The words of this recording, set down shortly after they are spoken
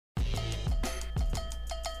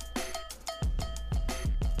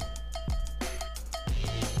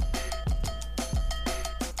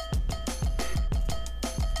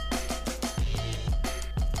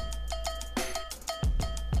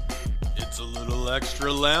Little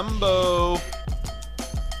extra Lambo.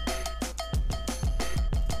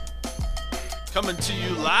 Coming to you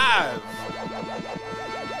live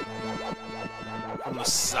from the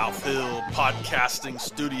South Hill Podcasting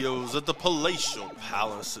Studios at the Palatial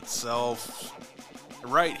Palace itself,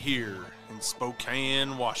 right here in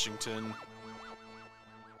Spokane, Washington.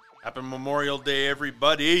 Happy Memorial Day,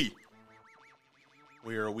 everybody.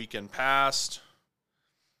 We are a weekend past.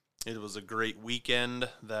 It was a great weekend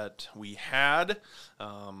that we had.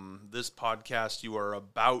 This podcast you are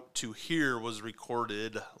about to hear was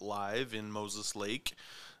recorded live in Moses Lake.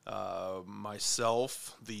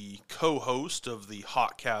 Myself, the co-host of the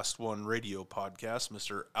Hawkast 1 radio podcast,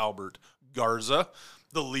 Mr. Albert Garza,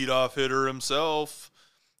 the leadoff hitter himself,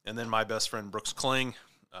 and then my best friend Brooks Kling.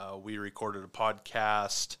 We recorded a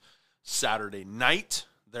podcast Saturday night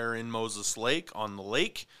there in Moses Lake on the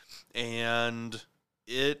lake, and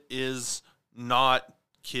it is not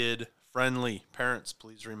kid-friendly. Parents,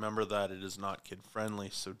 please remember that it is not kid-friendly,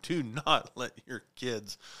 so do not let your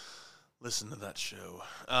kids listen to that show.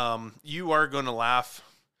 You are going to laugh.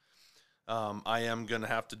 I am going to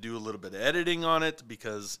have to do a little bit of editing on it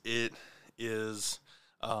because it is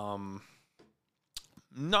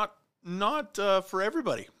not for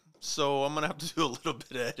everybody. So I'm going to have to do a little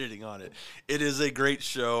bit of editing on it. It is a great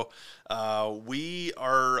show. We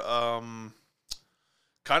are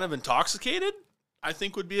kind of intoxicated, I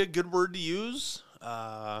think would be a good word to use.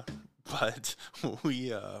 But we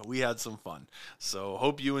had some fun. So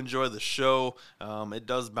hope you enjoy the show. It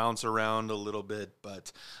does bounce around a little bit,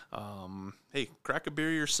 but hey, crack a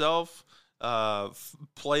beer yourself.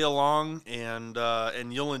 Play along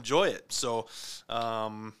and you'll enjoy it. So,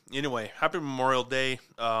 anyway, happy Memorial Day.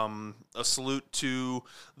 A salute to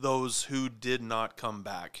those who did not come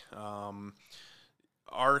back.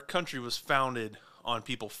 Our country was founded on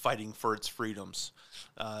people fighting for its freedoms.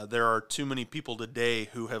 There are too many people today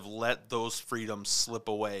who have let those freedoms slip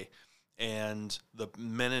away. And the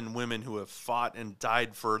men and women who have fought and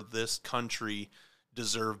died for this country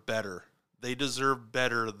deserve better. They deserve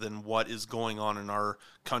better than what is going on in our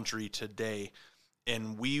country today.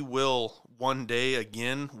 And we will, one day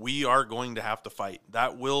again, we are going to have to fight.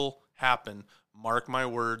 That will happen. Mark my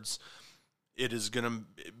words. It is going to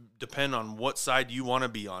depend on what side you want to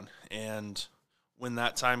be on. And when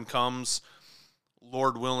that time comes,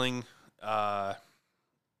 Lord willing,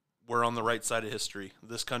 we're on the right side of history.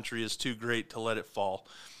 This country is too great to let it fall.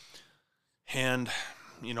 And,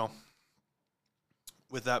 you know,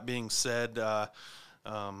 with that being said, I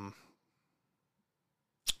don't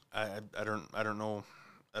know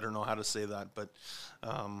how to say that, but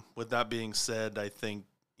with that being said, I think,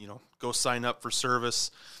 you know, go sign up for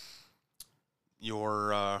service.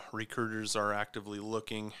 Your recruiters are actively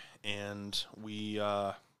looking, and we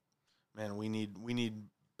need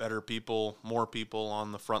better people, more people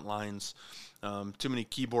on the front lines. Too many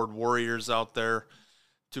keyboard warriors out there.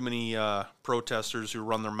 Too many protesters who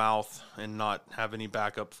run their mouth and not have any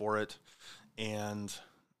backup for it. And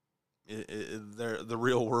the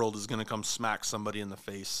real world is going to come smack somebody in the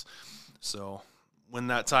face. So when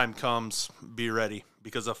that time comes, be ready,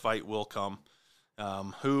 because a fight will come.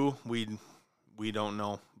 Who, we don't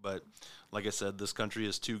know. But like I said, this country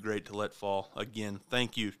is too great to let fall. Again,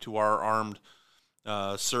 thank you to our armed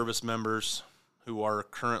service members who are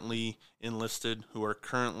currently enlisted, who are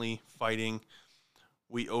currently fighting.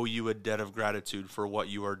 We owe you a debt of gratitude for what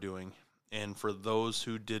you are doing. And for those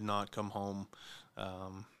who did not come home,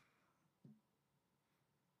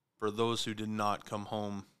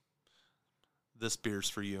 this beer's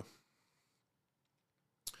for you.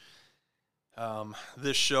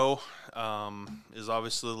 This show is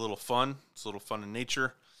obviously a little fun. It's a little fun in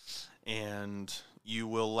nature, and you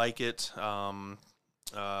will like it.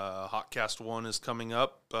 Hawkast 1 is coming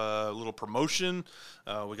up, a little promotion.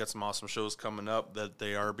 We got some awesome shows coming up that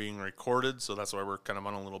they are being recorded, so that's why we're kind of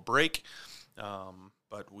on a little break.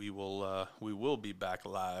 But we will be back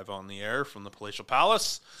live on the air from the Palatial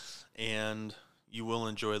Palace, and you will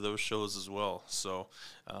enjoy those shows as well. So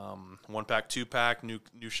 1-pack, 2-pack, new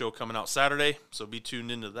show coming out Saturday, so be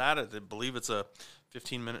tuned into that. I believe it's a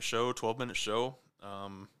 15-minute show, 12-minute show.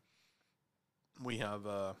 We have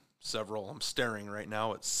several. I'm staring right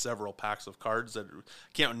now at several packs of cards that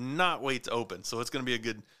can't not wait to open. So it's going to be a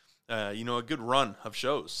good, a good run of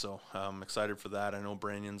shows. So I'm excited for that. I know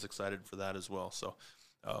Brandon's excited for that as well. So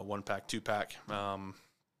 1-pack, 2-pack.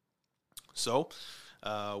 So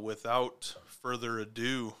without further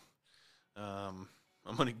ado, I'm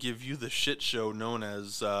going to give you the shit show known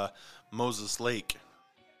as Moses Lake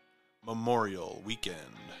Memorial Weekend.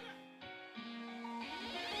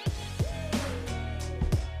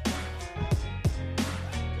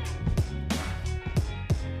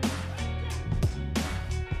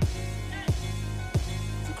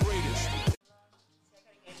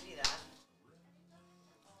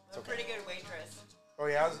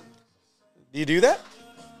 Joey, how's it? Do you do that?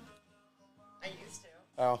 I used to.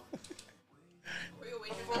 Oh.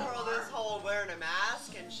 Before all this whole wearing a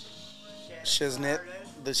mask and shit Shiznit. started,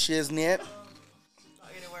 The shiznit. I'm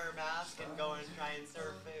going to wear a mask and go and try and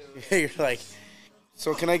serve food. You're like,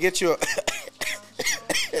 so can I get you a... Can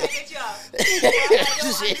I get you up?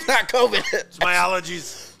 It's not COVID. It's my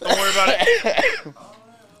allergies. Don't worry about it.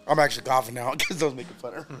 I'm actually coughing now because those making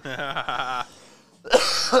fun of me.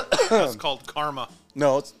 That's called karma.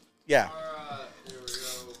 No, it's... Yeah. Here we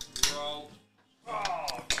go.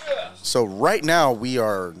 So right now we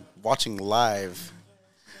are watching live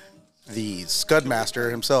the Scudmaster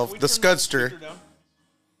himself, the Scudster,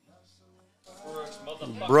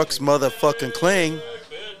 Brooks motherfucking Kling.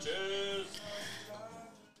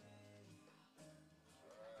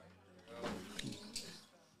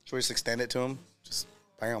 Should we just extend it to him? Just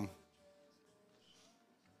bam.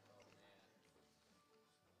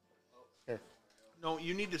 Here. No,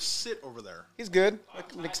 you need to sit over there. He's good. I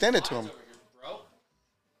can extend it to him.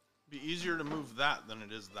 Be easier to move that than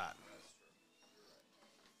it is that.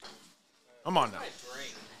 Come on now.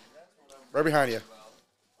 Right behind you.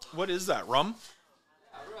 What is that, rum?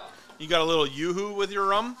 You got a little yoo-hoo with your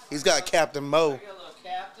rum? He's got Captain Mo.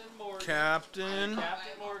 Captain Morgan. Captain.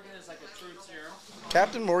 Captain Morgan is like a truth serum.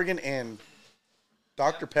 Captain Morgan and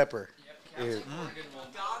Dr. Pepper. Captain Is- Morgan will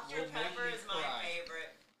Dr. make Pepper me is my cry.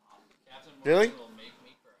 favorite. Captain Morgan Really? will make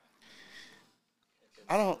me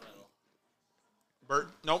cry. I don't... Bert.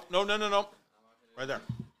 Nope. No. Right there.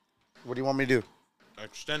 What do you want me to do?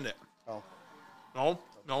 Extend it. Oh.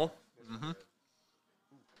 No. Mm-hmm.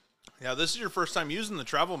 Yeah, this is your first time using the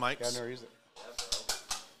travel mics. Yeah, I never used it.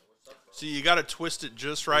 So you got to twist it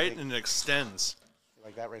just right and it extends.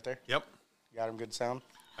 Like that right there? Yep. You got him good sound?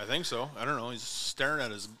 I think so. I don't know. He's staring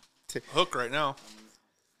at his hook right now.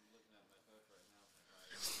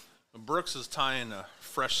 Brooks is tying a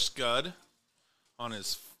fresh scud on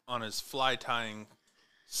his fly tying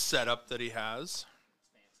setup that he has.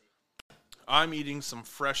 I'm eating some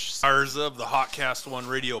fresh Garza of the Hawkast One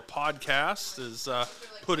Radio podcast is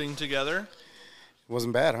putting together. It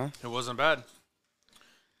wasn't bad, huh? It wasn't bad.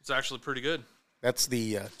 It's actually pretty good. That's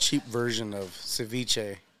the cheap version of ceviche.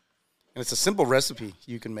 And it's a simple recipe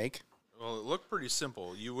you can make. Well, it looked pretty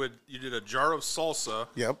simple. You did a jar of salsa.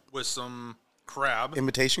 Yep. With some crab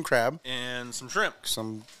Imitation crab. and some shrimp.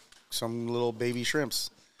 Some little baby shrimps.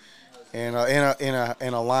 And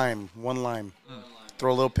a lime. One lime.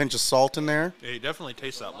 Throw a little pinch of salt in there. Yeah, you definitely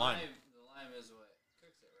taste that lime. The lime is what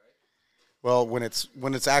cooks it, right? Well, when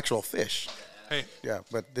it's actual fish. Hey, Yeah,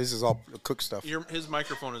 but this is all cooked stuff. his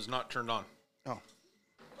microphone is not turned on. Oh.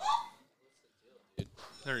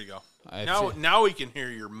 There you go. I Now we can hear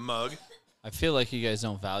your mug. feel like you guys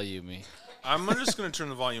don't value me. I'm just going to turn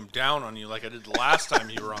the volume down on you like I did the last time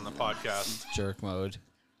you were on the podcast. Jerk mode.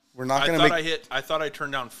 We're not I going thought to make... I thought I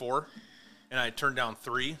turned down 4, and I turned down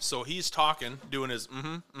 3. So he's talking, doing his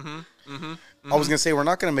I was going to say, we're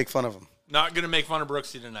not going to make fun of him. Not going to make fun of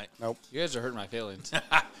Brooksy tonight. Nope. You guys are hurting my feelings.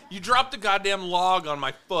 You dropped the goddamn log on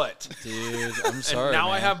my foot. Dude, I'm sorry, And now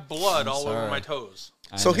I man. have blood I'm all over sorry. my toes.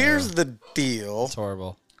 I So know. here's the deal. It's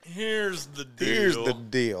horrible. Here's the deal. Here's the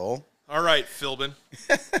deal. All right, Philbin.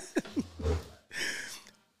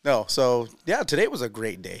 No, so, yeah, today was a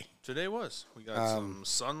great day. Today was. We got some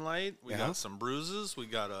sunlight. We yeah. got some bruises. We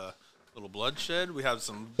got a little bloodshed. We had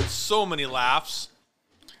so many laughs.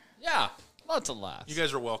 Yeah, lots of laughs. You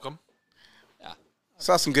guys are welcome. Yeah.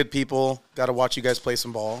 Saw some good people. Got to watch you guys play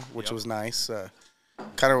some ball, which Yep. was nice.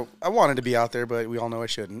 I wanted to be out there, but we all know I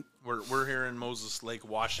shouldn't. We're here in Moses Lake,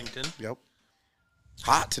 Washington. Yep.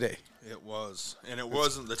 Hot today. It was. And it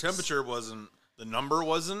wasn't, the temperature wasn't, the number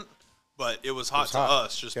wasn't, but it was hot was to hot.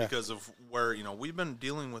 us just Yeah. because of where, we've been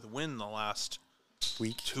dealing with wind the last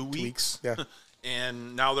Week. 2 weeks. Yeah.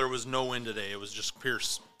 And now there was no wind today. It was just pure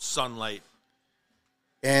sunlight.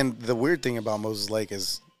 And the weird thing about Moses Lake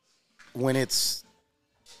is when it's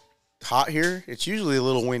hot here, it's usually a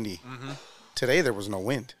little windy. Mm-hmm. Today there was no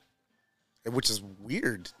wind, which is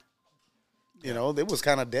weird. You know, it was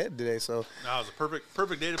kind of dead today. So Now it was a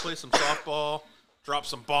perfect day to play some softball, drop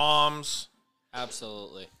some bombs.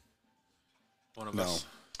 Absolutely. One of No. us.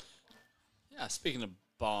 Yeah, speaking of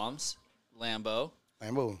bombs, Lambo,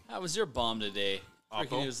 Lambo. how was your bomb today? Oppo.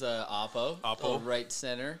 Freaking it was Oppo. Oppo. Little right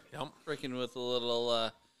center. Yep. Freaking with a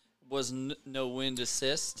little, no wind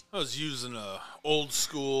assist. I was using a old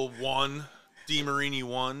school one, DeMarini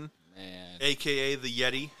one, Man. a.k.a. the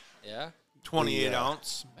Yeti, Yeah, 28 Yeah.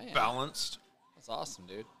 ounce, Man. balanced. that's awesome,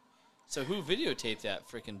 dude. So who videotaped that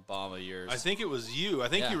freaking bomb of yours? I think it was you. I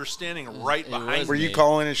think Yeah. you were standing right It behind was Were me. you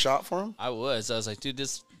calling a shot for him? I was like, dude,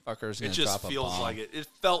 this fucker's It gonna just drop a feels bomb. like it. It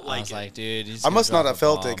felt I like was it. like, dude, he's I gonna must not drop have a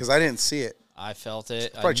felt it bomb. because I didn't see it. I felt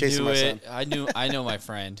it. Probably I chasing knew my it. son. I know my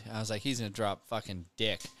friend. I was like, he's gonna drop fucking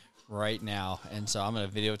dick right now, and so I'm gonna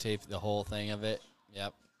videotape the whole thing of it.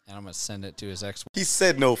 Yep, and I'm gonna send it to his ex. He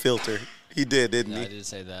said no filter. He did, didn't Yeah, I he? did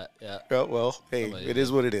say that. Yeah, Oh, well, hey, Somebody it did.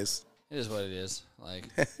 is what it is. it is what it is.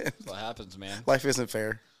 Like, that's what happens, man. Life isn't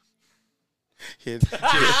fair.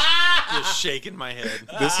 Just shaking my head.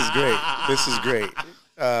 This is great. This is great.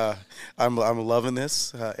 I'm loving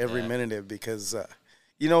this every Yeah. minute of it because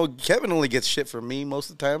you know Kevin only gets shit from me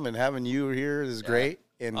most of the time, and having you here is great.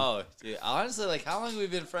 And Oh, dude, honestly, like, how long have we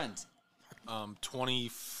been friends?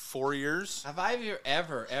 24 years. Have I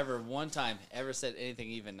ever one time ever said anything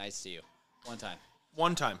even nice to you? One time.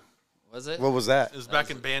 One time. Was it? what was that? It was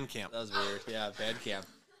back in band camp. That was weird. Yeah, band camp.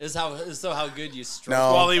 This is how good you struck.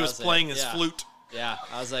 No. While he That was it. playing his Yeah. flute. Yeah,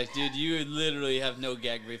 I was like, dude, you literally have no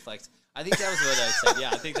gag reflex. I think that was what I said. Yeah,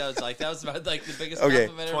 I think that was about like the biggest Okay.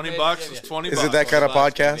 compliment ever 20 made. bucks Yeah, was yeah. 20 Is bucks. it that kind of 20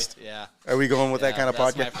 bucks, podcast? baby. Yeah. Are we going with that kind of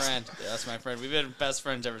that's podcast? my friend. Yeah, that's my friend. We've been best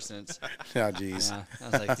friends ever since. Oh, jeez. Yeah. I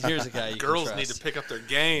was like, here's a guy you Girls can need to trust. pick up their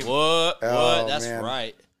game. What? Oh, That's man.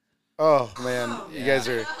 right. Oh man, you guys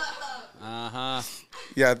are. Uh-huh.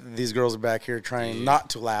 Yeah, these girls are back here trying not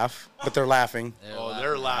to laugh, but they're laughing. Oh,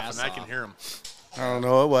 they're laughing. I can hear them. I don't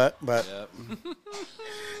know what, but Yep.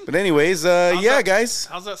 but anyways, yeah, guys,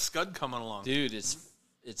 How's that scud coming along? Dude, it's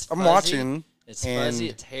I'm fuzzy. watching, It's fuzzy.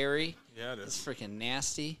 and- It's hairy. Yeah, it It's is. freaking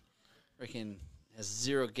nasty. Freaking has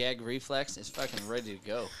zero gag reflex. It's fucking ready to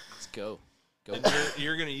go. Let's go. Go, And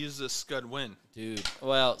you're going to use this scud when? dude.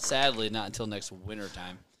 Well, sadly, not until next winter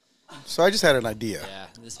time. So I just had an idea. Yeah.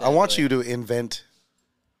 This I want bad you boy- to invent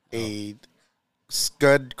a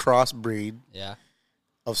scud crossbreed Yeah.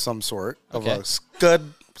 of some sort, of Okay. a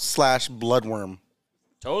scud / bloodworm.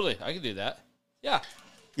 Totally. I can do that. Yeah.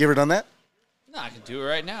 You ever done that? No, I can do it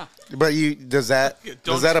right now. But does that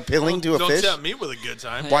appealing to a don't fish? tempt me with a good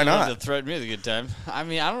time. Why You don't not? have to threaten me with a good time. I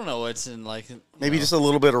mean, I don't know what's in like. Maybe just a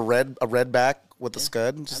little bit of red back with the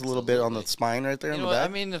scud, just a little bit on the absolutely. spine right there You on know the what? back.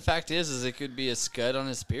 I mean, the fact is it could be a scud on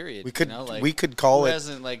his period. We could- you know, like, we could call who it-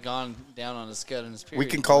 hasn't like gone down on a scud on his period. We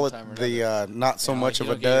can call it one time or the another. not so You know, much like, of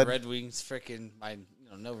you a don't get dud. Red Wings, freaking by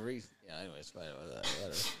no reason. Yeah. Anyways, whatever.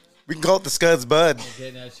 We can call it the Scuds Bud.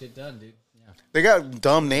 Getting that shit done, dude. Yeah. They got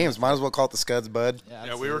dumb names. Might as well call it the Scuds Bud. Yeah.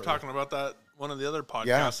 Yeah, we were absolutely. talking about that one of the other podcasts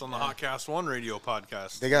Yeah. on the Hawkast 1 radio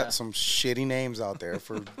podcast. They got some shitty names out there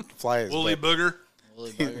for flies. Woolly but- Booger.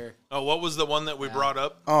 Woolly bugger. Oh, what was the one that we brought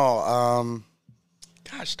up? Oh,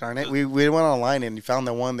 gosh darn it. We went online and found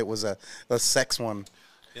the one that was a sex one.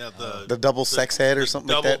 Yeah, The double sex head or something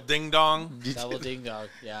like double that. ding dong. Double ding dog.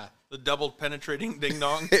 Yeah. The double penetrating ding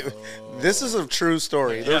dong. This is a true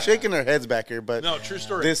story. They're shaking their heads back here, but No, true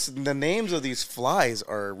story. the names of these flies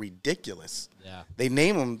are ridiculous. Yeah. They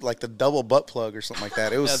name them like the double butt plug or something like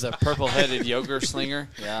that. It Yeah, was the purple-headed yogurt slinger.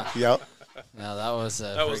 Yeah. yep. No, that was a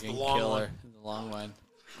That was the freaking long killer. one. The long one.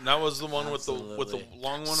 That was the one with the Absolutely.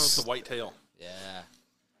 long one with the white tail. Yeah.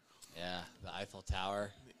 Yeah. The Eiffel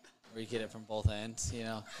Tower. Where you get it from both ends, you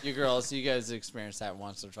know. You girls, you guys experienced that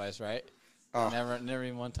once or twice, right? Oh. Never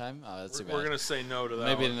even one time? Oh, that's too bad. We're gonna say no to that.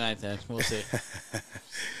 Maybe one. tonight then. We'll see.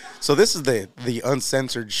 So this is the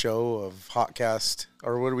uncensored show of Hawkast,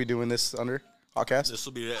 or what are we doing this under? Hawkast? This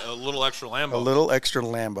will be a little extra Lambo. A little extra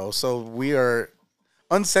Lambo. So we are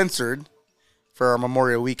uncensored for our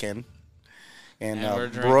Memorial Weekend. And And we're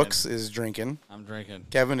drinking. Brooks is drinking. I'm drinking.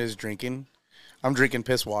 Kevin is drinking. I'm drinking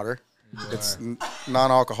piss water. It's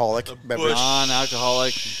non-alcoholic beverage. Busch.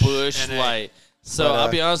 Non-alcoholic Bush NA. Light. So But, I'll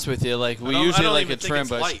be honest with you, like we I usually don't like even a think trim it's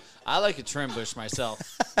bush. light. I like a trim bush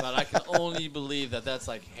myself, but I can only believe that that's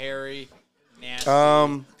like hairy,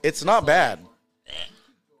 nasty. It's not bad.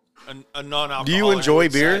 A non-alcoholic. Do you enjoy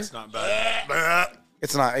would say beer? It's not bad.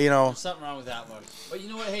 It's not, you know. There's something wrong with that one. But you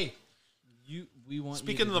know what? Hey, we want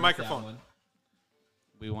Speak you into to the drink that microphone. one.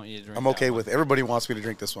 We want you to drink. I'm that okay one. with it. Everybody wants me to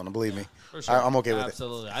drink this one, believe me. For sure. I'm okay with it.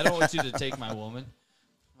 Absolutely. I don't want you to take my woman.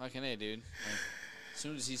 Fucking A, dude. Like, as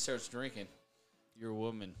soon as he starts drinking, your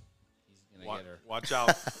woman, he's gonna get her. Watch out.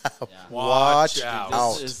 Yeah. Watch Watch out.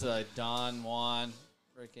 out. This is Don Juan,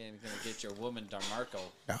 freaking gonna get your woman Darmarco.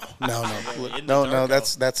 No. In the No,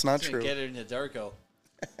 Darko. that's not He's gonna true. get her in the Darko.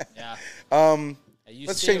 Yeah. Hey, you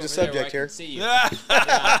Let's sit change the over there where subject I can here. see you.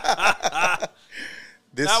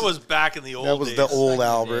 That was back in the old days. That was the old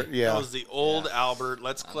Albert, yeah. That was the old Albert.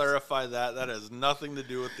 Let's clarify that. That has nothing to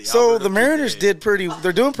do with the So Albert the of Mariners today.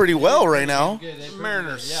 they're doing pretty well right now.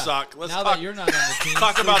 Mariners suck. Let's now talk, that you're not on the team,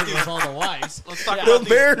 talk about sleeping these. with all the wives. Let's talk Yeah. about The these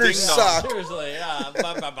Mariners ding-dongs. suck. Seriously, yeah.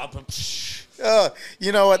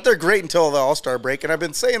 You know what? They're great until the All-Star break, and I've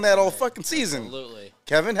been saying that all fucking season. Absolutely.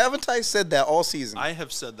 Kevin, haven't I said that all season? I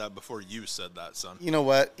have said that before you said that, son. You know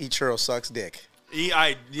what? Ichiro sucks dick.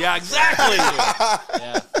 Yeah, exactly.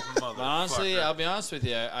 Yeah. But honestly, Motherfucker. I'll be honest with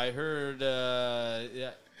you. I heard, yeah.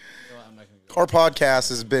 Well, I'm not going to go. Our podcast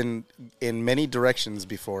has been in many directions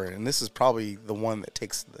before, and this is probably the one that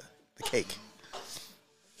takes the cake.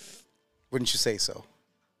 Wouldn't you say so?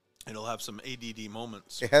 It'll have some ADD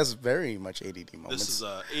moments. It has very much ADD moments. This is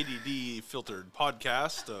a ADD filtered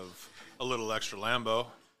podcast of A Little Extra Lambo.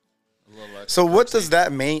 So what does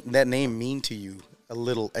that name mean to you? A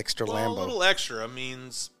little extra Well, Lambo. A Little Extra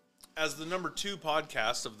means, as the number 2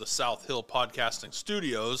 podcast of the South Hill Podcasting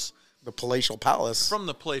Studios, The Palatial Palace. from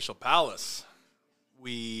the Palatial Palace,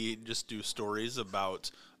 we just do stories about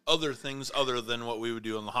other things other than what we would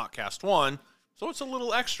do on the Hawkast 1. So it's a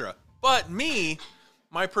little extra. But me,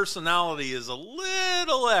 my personality is a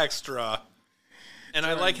little extra. And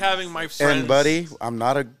I like having my friends. And buddy, I'm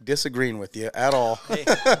not disagreeing with you at all. Hey,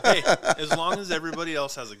 as long as everybody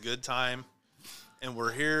else has a good time and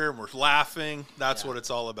we're here and we're laughing, that's what it's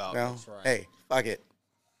all about. No? right. Hey, fuck it.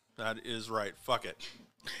 That is right. Fuck it.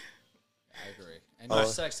 I agree. And your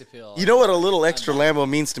sex appeal. You know what a little extra Lambo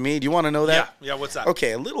means to me? Do you want to know that? Yeah, what's that?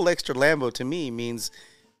 Okay, a little extra Lambo to me means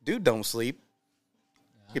dude don't sleep.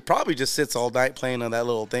 He probably just sits all night playing on that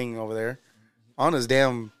little thing over there. On his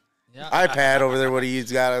damn iPad over there, what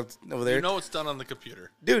he's got over there. You know it's done on the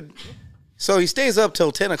computer. Dude, so he stays up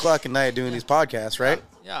till 10 o'clock at night doing these podcasts, right?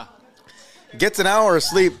 Yeah. Gets an hour of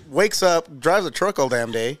sleep, wakes up, drives a truck all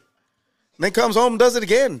damn day, then comes home and does it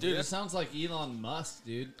again. Dude, it sounds like Elon Musk,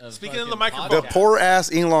 dude. Speaking of the fucking microphone. The poor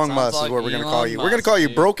ass Elon Sounds Musk is like what we're going to Elon call you. We're going to Musk, call you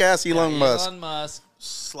dude. broke ass Elon Musk. Elon Musk.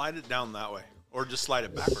 Slide it down that way. Or just slide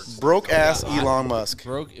it backwards. Broke ass Elon Musk.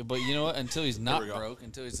 Broke, but you know what? Until he's not we go. broke,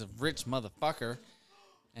 until he's a rich motherfucker,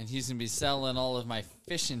 and he's gonna be selling all of my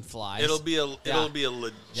fishing flies. It'll be a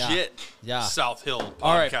legit Yeah. South Hill podcasting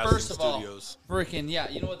all right. First of studios. all, freaking yeah.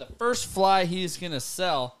 You know what? The first fly he's gonna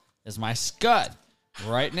sell is my scud.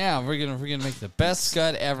 Right now, we're gonna make the best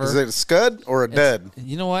scud ever. Is it a scud or a dud?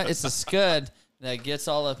 You know what? It's a scud that gets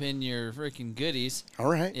all up in your freaking goodies. All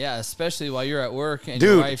right. Yeah, especially while you're at work and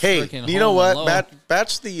your Dude, wife's hey, freaking you know home what? alone.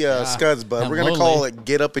 Batch the scuds, bud. I'm We're going to call lonely. it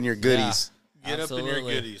Get Up in Your Goodies. Get up in your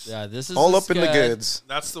Absolutely. goodies. Yeah, this is All the up in the scud. goods.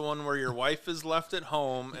 That's the one where your wife is left at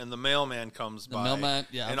home and the mailman comes by. mailman,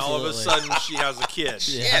 yeah, and all of a absolutely. sudden she has a kid.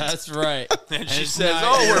 Yeah, that's right. And she it's says, not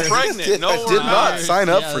 "Oh, we're yours." pregnant." No, I we're did not not. sign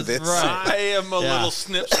up Yeah, for that's this. right. I am a Yeah. little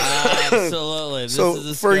snip. Absolutely. This So,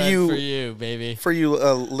 is a for scud you- for you, baby. For you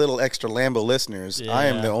little extra Lambo listeners, I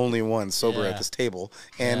am Yeah. the only one sober Yeah. at this table.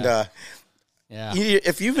 And Yeah.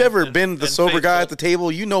 if you've ever been the and sober guy faithful. at the table,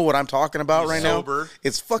 you know what I'm talking about right Sober. now.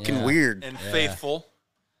 It's fucking Yeah. weird. And Yeah. faithful.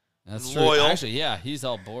 That's loyal. true. Actually, yeah, he's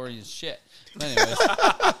all boring as shit. But anyways.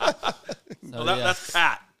 Well, that's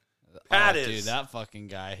Pat. Pat is. Dude, that fucking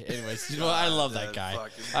guy. Anyways, you know what? I love that that guy.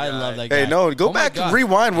 fucking I guy. love that guy. Hey, no, go Oh my back and God.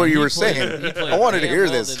 rewind what And you he were played- saying. he played I wanted to damn hear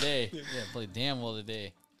well this. Today. Yeah, played damn well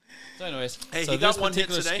today. So, anyways, Hey, so he got this one hit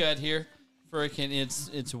particular today? scud here, freaking,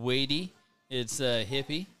 it's weighty, it's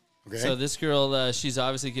hippie. Okay. So this girl, she's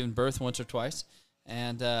obviously given birth once or twice,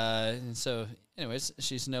 and so, anyways,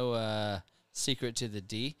 she's no secret to the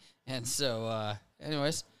D, and so,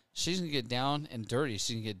 anyways, she's gonna get down and dirty.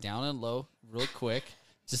 She's gonna get down and low real quick,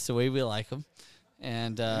 just the way we like them.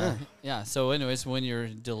 And yeah, so anyways, when you're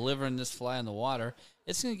delivering this fly in the water,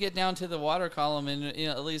 it's gonna get down to the water column in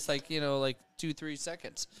at least like 2-3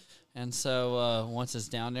 seconds. And so once it's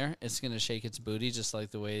down there, it's gonna shake its booty just like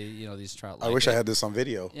the way these trout. I wish I had this on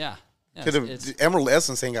video. Yeah. Could have Emerald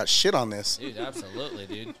Essence ain't got shit on this. Dude, absolutely,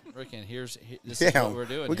 dude. Freaking, this is Yeah, what we're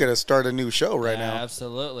doing. we here. gotta start a new show right Yeah, now.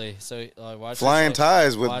 Absolutely. So watch Flying this.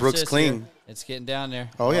 Ties with Watch Brooks this Kling. here. It's getting down there.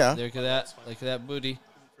 Oh, yeah. Look at that. Look at that booty.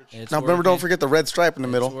 It's Now remember, don't working. forget the red stripe in the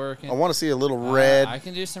middle. working. I want to see a little red. I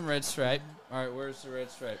can do some red stripe. All right, where's the red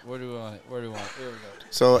stripe? Where do we want it? Where do we want it? Here we go.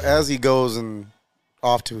 So as he goes and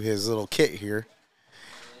off to his little kit here,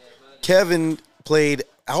 Kevin played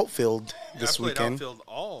outfield this I played weekend, outfield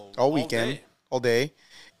all weekend, day. all day,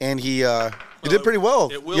 and he did pretty well.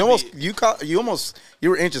 it will You almost be- you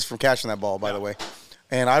were inches from catching that ball, by the way,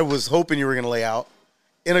 and I was hoping you were going to lay out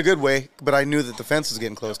in a good way, but I knew that the fence was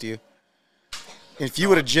getting close to you. If you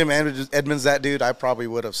would have Jim Edmonds that dude, I probably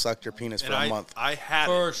would have sucked your penis for And a month. I had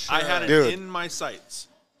For it. I had it Dude. in my sights.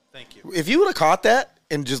 Thank you. If you would have caught that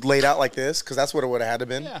and just laid out like this, because that's what it would have had to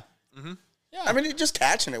been. Yeah. Yeah. I mean, just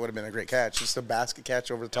catching it would have been a great catch. Just a basket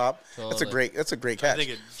catch over the top. Totally. That's a great catch. I think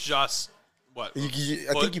it just what? I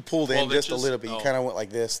think you pulled in 12 just a inches? little bit. You Oh. kind of went like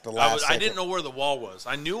this. The last. I didn't know where the wall was.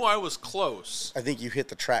 I knew I was close. I think you hit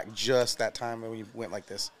the track just that time when you went like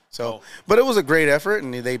this. So, Oh. but it was a great effort,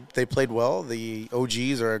 and they played well. The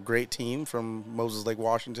OGs are a great team from Moses Lake,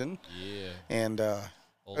 Washington. Yeah. And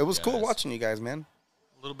Old it was cool guys. watching you guys, man.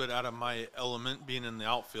 A little bit out of my element being in the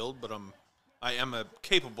outfield, but I am a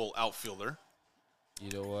capable outfielder.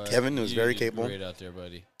 You know what? Kevin was You very did capable. Great out there,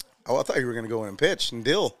 buddy. Oh, I thought you were going to go in and pitch and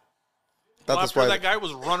deal. Well, after that guy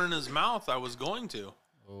was running his mouth, I was going to.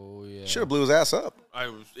 Oh yeah. Should have blew his ass up.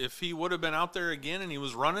 If he would have been out there again and he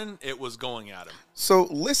was running, it was going at him. So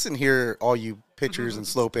listen here, all you pitchers and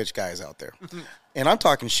slow pitch guys out there. And I'm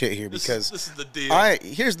talking shit here because this is the deal.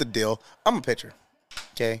 here's the deal. I'm a pitcher.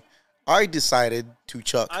 Okay. I decided to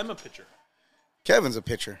chuck. I'm a pitcher. Kevin's a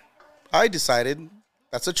pitcher. I decided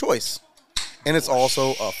that's a choice. And it's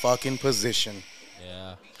also a fucking position.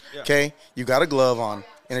 Yeah. Okay? You got a glove on.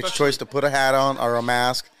 And it's a choice to put a hat on or a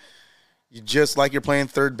mask. You just like you're playing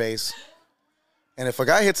third base. And if a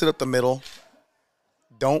guy hits it up the middle,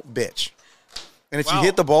 don't bitch. And if you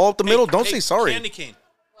hit the ball up the middle, don't say sorry. Candy cane.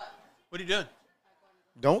 What are you doing?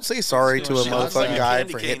 Don't say sorry to a shots motherfucking like a guy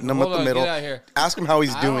candy for cane. hitting him Hold up the on, middle. get out here. Ask him how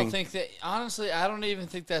he's I doing. don't think that. Honestly, I don't even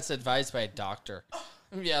think that's advised by a doctor.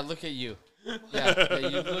 Yeah, look at you. Yeah, you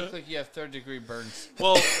look like you have third-degree burns.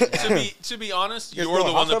 Well, to be honest, guys you're know the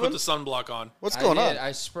a one hot that put oven? the sunblock on. What's going on?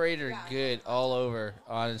 I sprayed her good all over,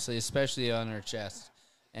 honestly, especially on her chest.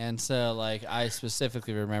 And so, like, I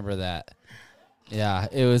specifically remember that. Yeah,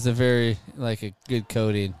 it was a very, like, a good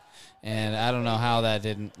coating. And I don't know how that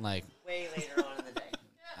didn't, like, Way later on in the day.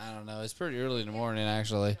 I don't know. It's pretty early in the morning,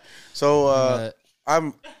 actually. So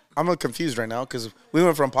But- I'm confused right now because we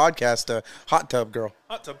went from podcast to hot tub girl.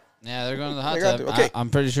 Hot tub. Yeah, they're going to the hot They got tub. to- okay. I'm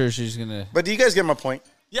pretty sure she's going to. But do you guys get my point?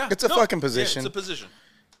 Yeah, It's a fucking position. Yeah, it's a position.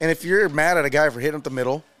 And if you're mad at a guy for hitting up the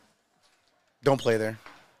middle, don't play there.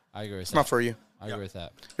 I agree with It's that. not for you. I agree with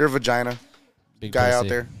that. You're a vagina Big guy out pussy.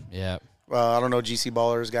 there. Yeah. I don't know GC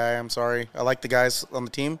Ballers guy. I'm sorry. I like the guys on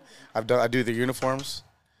the team. I do their uniforms.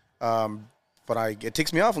 But it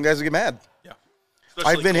ticks me off when guys get mad. Yeah.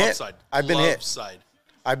 I've been glove hit. Side. I've been Glove hit. Side.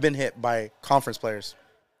 I've been hit by conference players.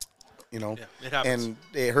 You know, Yeah, it happens. and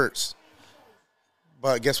it hurts.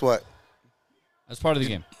 But guess what? That's part of the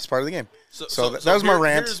game. It's part of the game. So that was my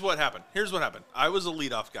rant. Here's what happened. I was a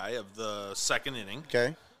leadoff guy of the second inning,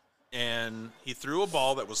 Okay. and he threw a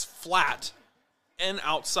ball that was flat and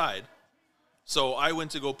outside. So I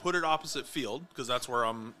went to go put it opposite field because that's where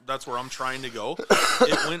I'm trying to go.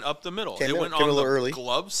 It went up the middle. Came It in- went came on a the little early.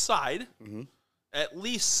 glove side, at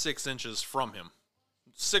least 6 inches from him.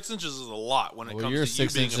 6 inches is a lot when it Well, comes your to you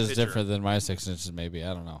 6 being a inches pitcher. different than my 6 inches, maybe.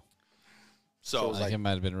 I don't know. So Like, it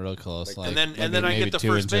might have been real close. Like, and then maybe I get to 2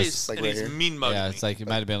 first inches. base Like and right he's here? mean mugging Yeah, me. it's like it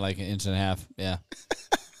might have been like an inch and a half. Yeah.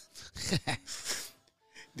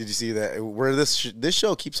 Did you see that? Where this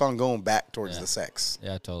show keeps on going back towards Yeah. the sex.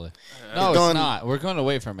 Yeah, totally. No, it's going- not. We're going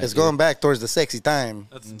away from it. It's dude. going back towards the sexy time.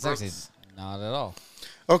 That's It's Brooks. actually not at all.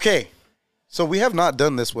 Okay. So we have not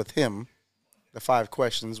done this with him. The 5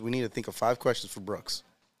 questions. We need to think of 5 questions for Brooks.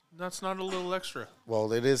 That's not a little extra.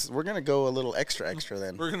 Well, it is. We're gonna go a little extra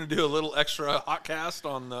then. We're gonna do a little extra Hawkast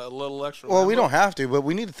on the little extra. Well, we Lambo. don't have to, but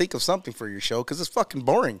we need to think of something for your show because it's fucking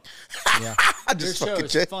boring. Yeah. I Your just show fucking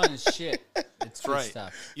is fun as shit. It's That's good right.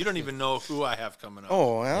 stuff. You don't even know who I have coming up.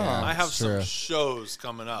 Oh yeah. I have That's some true. shows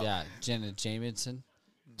coming up. Yeah, Janet Jamison.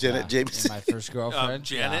 Janet Jameson. My first girlfriend.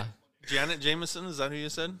 Janet. Janet Jameson, is that who you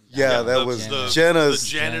said? Yeah, that the- was the- Jenna's the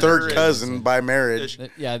janitor third and- cousin by marriage.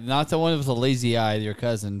 Yeah, not the one with the lazy eye, your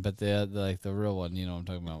cousin, but the like the real one. You know what I'm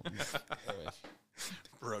talking about. Anyways,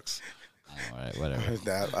 Brooks. all right, whatever.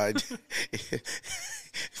 That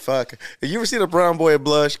fuck. Have you ever seen a brown boy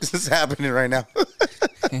blush? Because it's happening right now.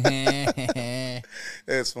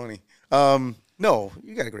 It's funny. No,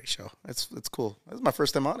 you got a great show. It's cool. That's my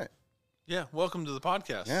first time on it. Yeah, welcome to the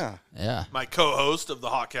podcast. Yeah, Yeah. My co-host of the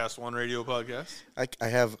Hawkast One Radio podcast.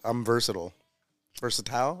 I'm versatile.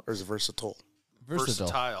 Versatile or is it versatile?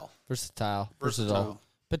 Versatile. Versatile. Versatile.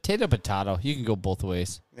 Potato. You can go both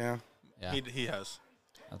ways. Yeah. Yeah, He has.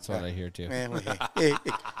 that's what I hear too. Man, hey.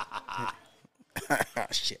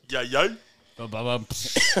 Shit. Yeah, yeah. Bum.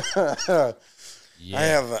 Yeah. I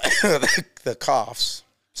have the coughs.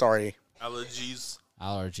 Sorry. Allergies.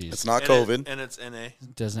 Allergies. It's not And COVID. and it's NA.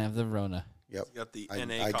 Doesn't have the Rona. Yep. Got the I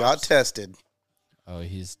NA got coughs. tested. Oh,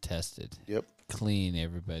 he's tested. Yep. Clean,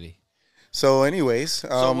 everybody. So, anyways,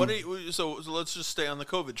 So what do you, so let's just stay on the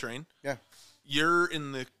COVID train. yeah. you're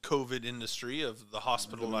in the COVID industry of the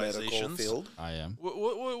medical hospitalizations. field. I am.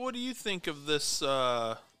 What do you think of this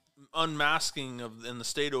unmasking in the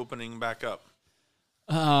state opening back up?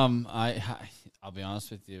 I'll be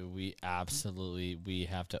honest with you. We have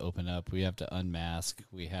to open up. We have to unmask.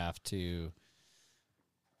 We have to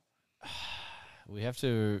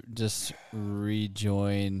just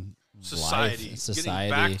rejoin Society, life, society,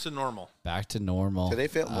 getting back to normal. Back to normal. Do they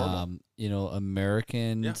feel normal?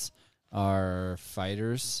 Americans are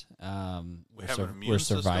fighters. We're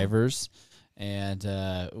survivors, and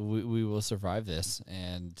we will survive this.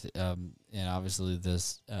 And obviously, the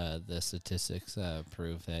statistics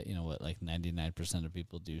prove that 99% of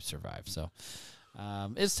people do survive. So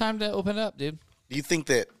it's time to open up, dude. Do you think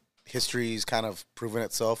that history's kind of proven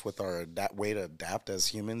itself with our way to adapt as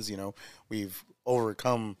humans? We've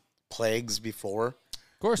overcome plagues before.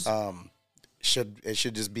 Of course. It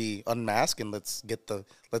should just be unmasked and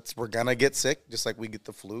we're gonna get sick just like we get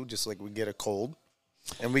the flu, just like we get a cold,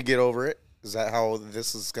 and we get over it. Is that how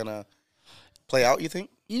this is gonna play out, you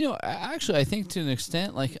think? Actually, I think to an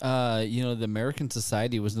extent, the American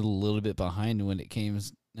society was a little bit behind when it came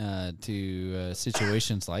to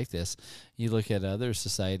situations like this. You look at other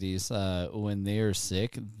societies, when they are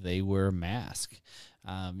sick, they wear a mask.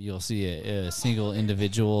 You'll see a single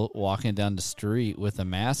individual walking down the street with a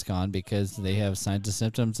mask on because they have signs and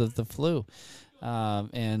symptoms of the flu.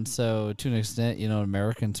 And so to an extent,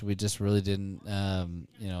 Americans, we just really didn't,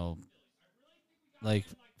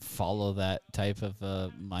 follow that type of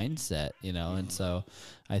mindset, and so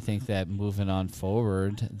I think that moving on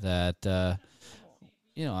forward that,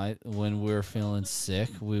 when we're feeling sick,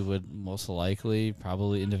 we would most likely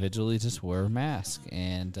probably individually just wear a mask.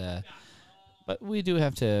 And, but we do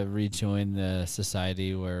have to rejoin the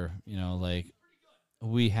society where,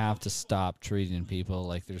 we have to stop treating people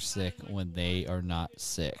like they're sick when they are not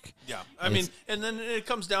sick. Yeah. I mean, and then it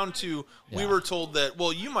comes down to, we were told that,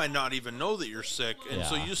 well, you might not even know that you're sick, and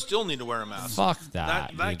so you still need to wear a mask. Fuck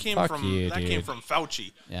that. That came Fuck from you, that dude. came from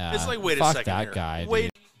Fauci. Yeah. It's like, wait a Fuck second that here. guy,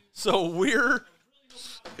 Wait. dude. So we're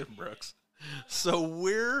Brooks. So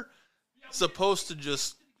we're supposed to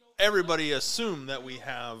just everybody assume that we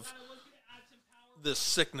have this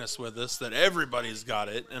sickness with us, that everybody's got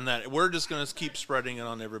it, and that we're just going to keep spreading it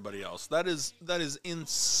on everybody else. That is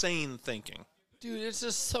insane thinking. Dude, it's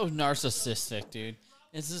just so narcissistic, dude.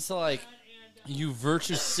 It's just like you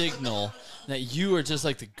virtue signal that you are just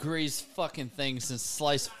like the greatest fucking thing since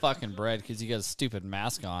sliced fucking bread because you got a stupid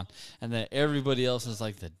mask on, and that everybody else is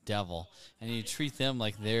like the devil, and you treat them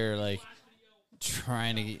like they're like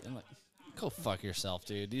trying to get, I'm like, go fuck yourself,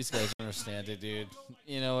 dude. These guys understand it, dude.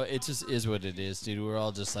 It just is what it is, dude. We're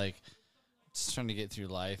all just like just trying to get through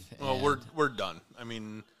life. Well, we're done. I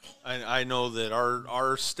mean, I know that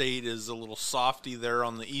our state is a little softy there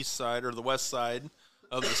on the east side or the west side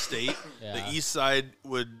of the state. Yeah. The east side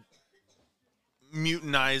would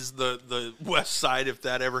mutinize the west side if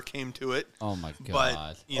that ever came to it. Oh my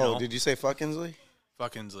god. But did you say fuck Inslee?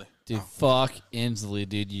 fuck Inslee. Dude, fuck Inslee,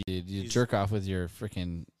 dude. You jerk off with your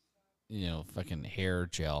freaking, fucking hair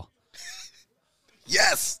gel.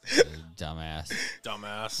 Yes. Dumbass.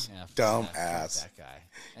 Dumbass. Yeah, fuck Dumbass. that guy.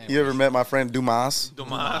 You ever met my friend Dumas?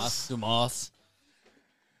 Dumas.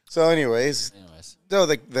 So, anyways, Anyways.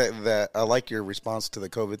 that I like your response to the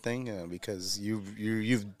COVID thing because you've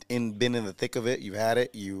been in the thick of it. You've had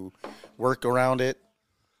it. You work around it.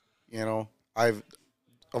 I've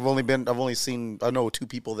only seen, I know 2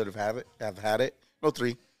 people that have had it. No,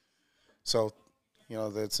 3. So,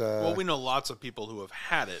 that's Well, we know lots of people who have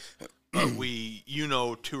had it, but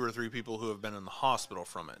 2 or 3 people who have been in the hospital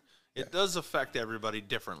from it. It does affect everybody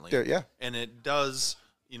differently. Yeah. And it does,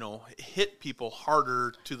 hit people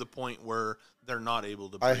harder to the point where they're not able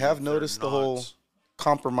to breathe. I have They're noticed the not- whole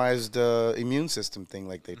compromised immune system thing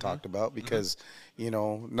like they talked about because,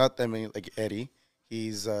 like Eddie,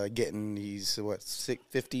 he's what,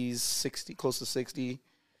 50s, 60, close to 60,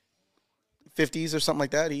 50s or something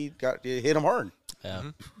like that. It hit him hard.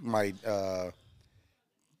 Yeah. My,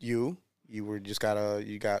 you were just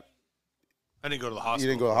you got. I didn't go to the hospital. You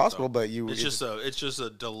didn't go to the hospital, but you. It's just a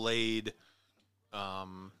delayed.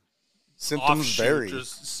 Symptoms offshoot,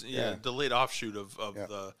 vary. Delayed offshoot of Yeah.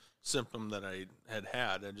 the symptom that I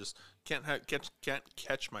had. I just can't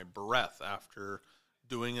catch my breath after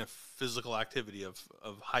doing a physical activity of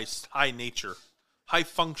high nature, high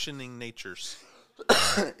functioning natures.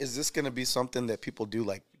 Is this going to be something that people do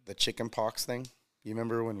like the chicken pox thing? You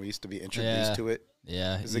remember when we used to be introduced to it?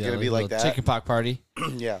 Yeah. Is it gonna be like that? Chicken pox party?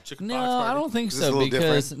 Yeah. Chicken No, pox party. I don't think Is this a so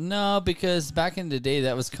little because back in the day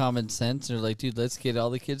that was common sense. They're like, dude, let's get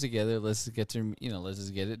all the kids together. Let's just get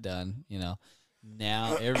it done.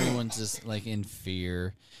 Now everyone's just like in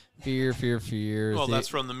fear. Fear. Well, that's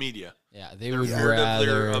from the media. Yeah, they They're would feared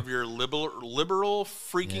rather. of your liberal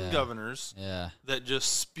freaking Yeah. governors Yeah. that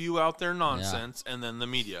just spew out their nonsense, and then the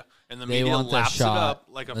media. And the They media want the laps it shot. up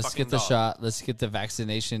like a Let's fucking get the dog. shot. Let's get the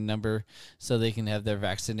vaccination number so they can have their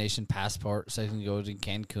vaccination passport so they can go to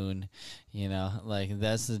Cancun. You know, like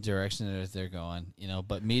that's the direction that they're going. You know,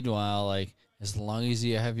 but meanwhile, like as long as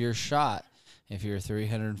you have your shot, if you're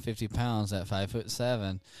 350 pounds at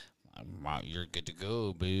 5'7", wow, you're good to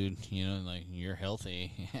go, dude. You know, like you're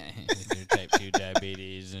healthy. With your type 2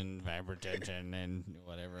 diabetes and hypertension and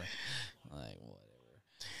whatever. Like whatever.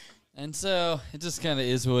 And so it just kind of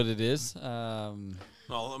is what it is.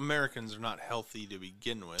 Well, Americans are not healthy to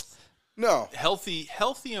begin with. No. Healthy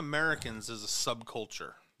Americans is a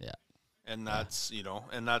subculture. Yeah. And that's,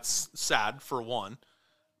 and that's sad for one.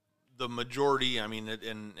 The majority, I mean,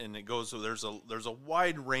 and it goes, so there's a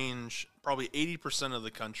wide range, probably 80% of the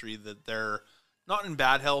country that they're not in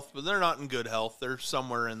bad health, but they're not in good health. They're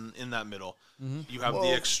somewhere in that middle. Mm-hmm. You have the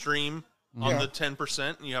Well, extreme on the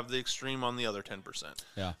 10%, and you have the extreme on the other 10%.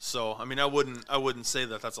 Yeah. So, I mean, I wouldn't say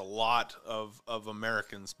that that's a lot of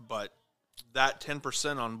Americans, but that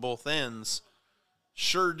 10% on both ends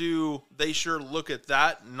they sure look at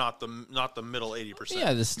that, not the middle 80%.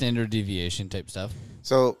 Yeah, the standard deviation type stuff.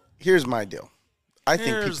 So here's my deal. I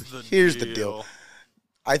think here's the deal. deal.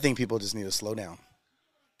 I think people just need to slow down.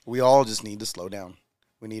 We all just need to slow down.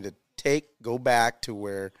 We need to go back to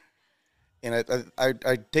where, and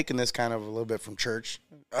I've taken this kind of a little bit from church.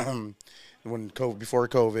 Before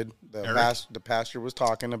COVID, the pastor was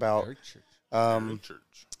talking about Church.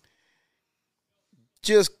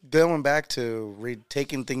 just going back to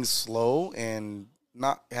taking things slow and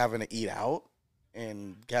not having to eat out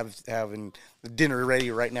and having the dinner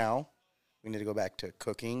ready right now. We need to go back to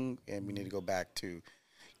cooking, and we need to go back to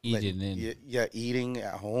eating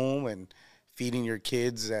at home and feeding your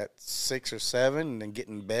kids at 6 or 7 and then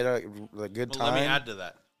getting bed at a good time. Let me add to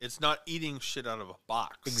that. It's not eating shit out of a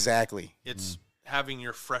box. Exactly. It's having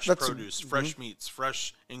your fresh produce, fresh meats,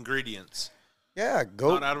 fresh ingredients. Yeah,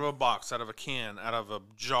 Not out of a box, out of a can, out of a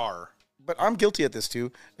jar. But I'm guilty at this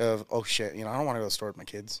too. Of shit, I don't want to go to the store with my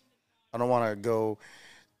kids. I don't want to go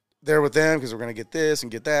there with them because we're gonna get this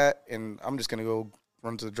and get that, and I'm just gonna go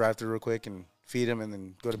run to the drive-thru real quick and feed them and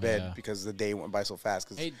then go to bed because the day went by so fast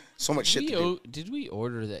because so much shit to do. Did we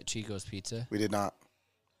order that Chico's pizza? We did not.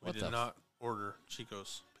 We did not order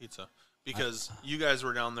Chico's pizza because you guys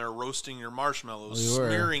were down there roasting your marshmallows,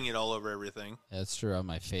 smearing it all over everything. That's true, on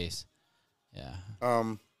my face. Yeah.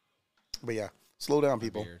 But yeah, slow down,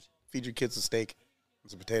 people. Beard. Feed your kids a steak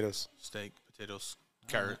and some potatoes. Steak, potatoes,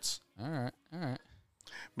 carrots. All right.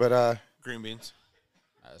 But Green beans.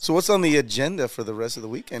 so what's on the agenda for the rest of the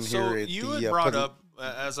weekend So here? At you the, had brought Pleasant- up,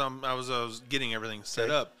 as I was getting everything set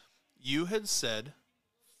up, you had said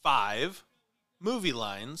 5 movie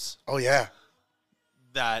lines Oh yeah,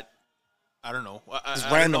 that, I don't know. Just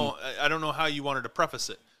I random. I don't know how you wanted to preface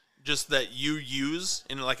it. Just that you use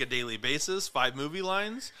in like a daily basis 5 movie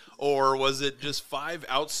lines, or was it just 5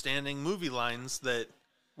 outstanding movie lines that?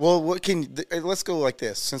 Well, let's go like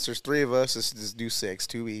this. Since there's 3 of us, let's just do 6,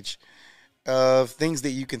 2 each, of things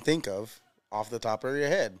that you can think of off the top of your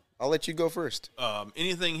head. I'll let you go first.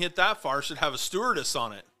 Anything hit that far should have a stewardess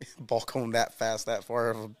on it. Ball cone that fast, that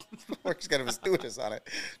far. He's got a stewardess on it.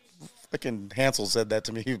 Fucking Hansel said that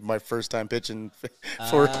to me my first time pitching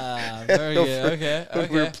for. Very good. Okay. When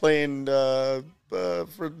we were playing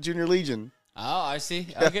for Junior Legion. Oh, I see.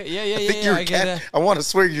 Okay. Yeah. I think I get it. I want to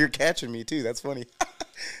swear you're catching me too. That's funny.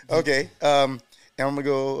 Okay. Now I'm gonna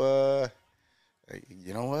go.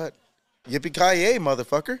 You know what? Yippee-ki-yay,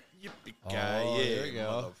 motherfucker. Yippee-ki-yay, there you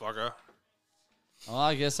go. motherfucker. Well,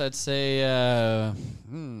 I guess I'd say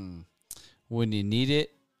when you need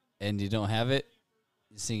it and you don't have it,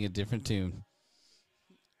 you sing a different tune.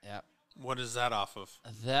 Yeah. What is that off of?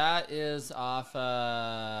 That is off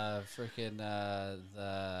freaking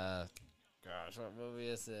the gosh, what movie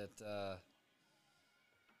is it?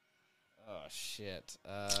 Oh shit.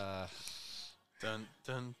 Dun,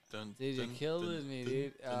 dun, dun, Dude, you dun, killed dun, me, dun,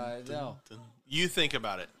 dude. dun, No. dun. You think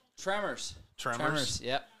about it. Tremors. Tremors?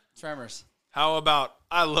 Yep. Tremors. How about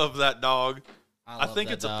I love that dog? I love think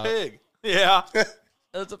that it's dog. a pig. Yeah.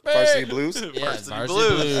 It's a pig. Varsity Blues. Yeah, Varsity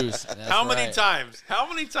Blues. That's How many right. times? How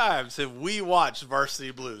many times have we watched Varsity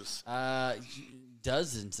Blues?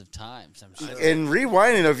 Dozens of times, I'm sure. And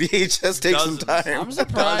rewinding a VHS takes some Dozens. time. I'm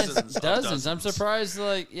surprised. Dozens of Dozens. I'm dozens. surprised.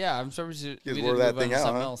 Like, yeah, I'm surprised we Just didn't wore move that on thing to out,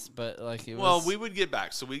 something huh? else. But like, it Well, was. we would get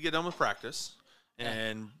back. So we'd get done with practice,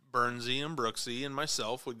 and Burnsy and Brooksy and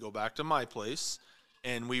myself would go back to my place,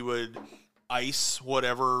 and we would ice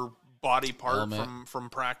whatever body part Helmet. from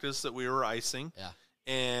practice that we were icing. Yeah.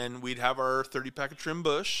 And we'd have our 30-pack of Trim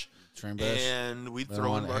Bush. Trim Bush. And we'd We throw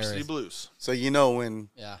don't in want Varsity Harris. Blues. So you know when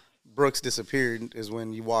Yeah. Brooks disappeared is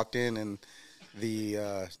when you walked in and the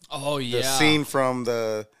Oh the yeah. scene from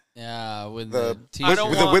the with the- the I teacher. don't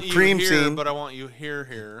with the want whipped you cream here, scene. but I want you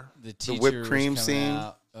here. the teacher whipped was cream coming scene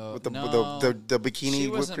out. Oh, with the no. the bikini She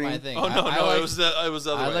whipped wasn't my cream. thing. Oh, no, I no, like, it was the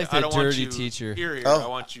other I way. like the I don't want dirty you teacher. Here. Oh. I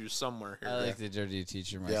want you somewhere here. I like the dirty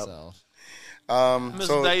teacher Yep. myself. Miss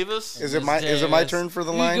So Davis, is it Miss my Davis. turn for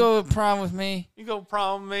the You line? go prom with me. you go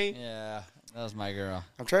prom with me. Yeah, that was my girl.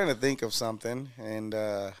 I'm trying to think of something, and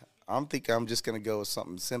I'm just gonna go with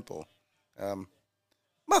something simple.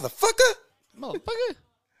 Motherfucker, Motherfucker.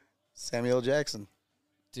 Samuel Jackson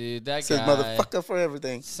Dude, that says guy. motherfucker for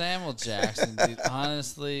everything. Samuel Jackson, dude,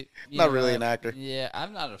 honestly. you Not know really what? an actor. Yeah,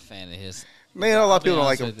 I'm not a fan of his. Man, a lot I'll of be people don't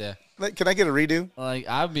like honest him. with Like, can I get a redo? you. Like,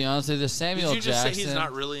 I'll be honest with you, Samuel Did you just Jackson. say he's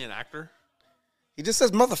not really an actor? He just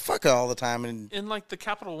says motherfucker all the time, and In like the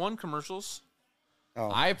Capital One commercials?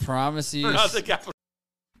 I promise you. Or not the Capital.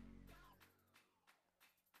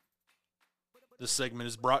 This segment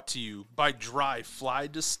is brought to you by Dry Fly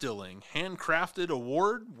Distilling, handcrafted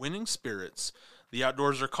award-winning spirits. The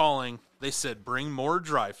outdoors are calling. They said bring more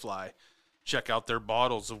Dry Fly. Check out their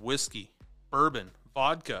bottles of whiskey, bourbon,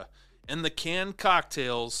 vodka, and the canned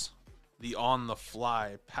cocktails, the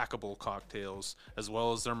on-the-fly packable cocktails, as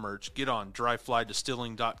well as their merch. Get on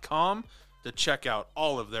dryflydistilling.com to check out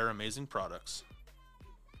all of their amazing products.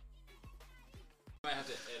 I might have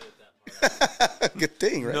to edit that part. good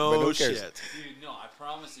thing, right? But No who cares? shit. Dude, no, I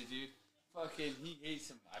promise you, dude. Fucking, he hates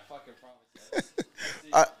him. I fucking promise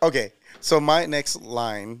you. Okay, so my next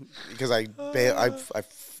line, because I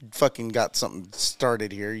fucking got something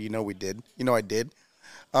started here. You know we did. You know I did.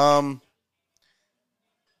 Not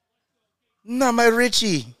my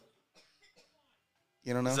Richie.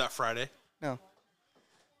 You don't know? Is that Friday? No.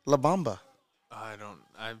 La Bamba. I don't.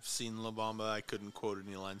 I've seen La Bamba. I couldn't quote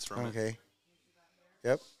any lines from it. Okay.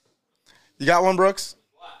 Yep. You got one, Brooks?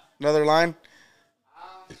 Another line?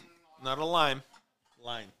 Not a lime.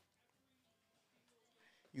 Line.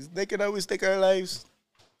 They can always take our lives,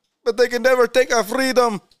 but they can never take our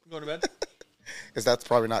freedom. Go to bed. Because that's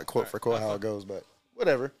probably not quote for quote how it goes, but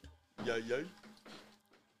whatever. Yeah.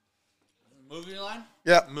 Movie line?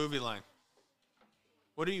 Yeah. Movie line.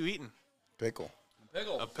 What are you eating? Pickle.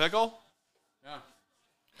 Pickle. A pickle? Yeah.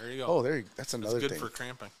 There you go. Oh, there. That's That's another good thing. for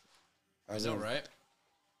cramping. I I know, know. right?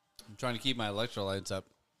 I'm trying to keep my electrolytes up.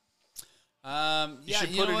 You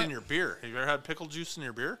should put it in your beer. Have you ever had pickle juice in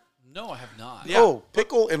your beer? No, I have not. Yeah. Oh,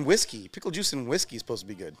 pickle and whiskey. Pickle juice and whiskey is supposed to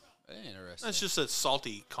be good. Interesting. That's just a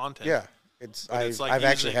salty content. Yeah, But it's like I've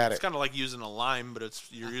actually had It's it. kind of like using a lime, but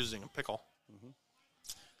you're using a pickle.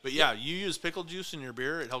 But yeah, you use pickle juice in your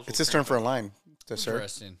beer. It helps. It's with his turn for a cramping. line, sir.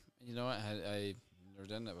 Interesting. You know what? I never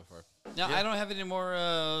done that before. No, I don't have any more.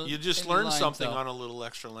 You just any learned lines, something though. on a little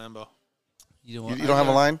extra Lambo. You know You, what? you don't have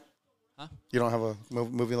a line? Huh? You don't have a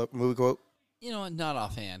movie quote? You know what? Not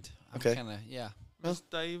offhand. I'm Okay. kind of Miss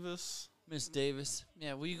Davis. Miss Davis.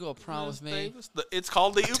 Yeah, will you go prom Miss with me? Davis. It's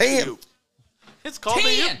called the tan. Oop-de-Oop. It's called the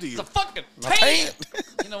Tan! Oop-de-Oop. The fucking My tan! tan.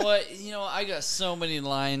 You know what? I got so many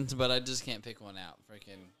lines, but I just can't pick one out.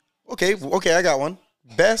 Freaking. Okay, I got one.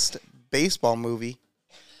 Best baseball movie.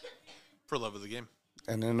 For love of the game.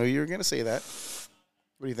 And I know you were going to say that.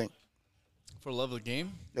 What do you think? For love of the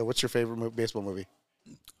game? Yeah, what's your favorite baseball movie?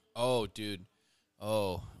 Oh, dude.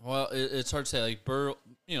 Oh, well, it's hard to say. Like,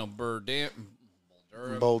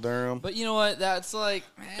 Bull Durham. But you know what? That's like.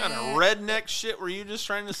 Kind of redneck shit were you just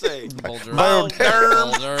trying to say? Bull Durham. Bull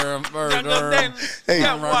Bull Durham. Hey.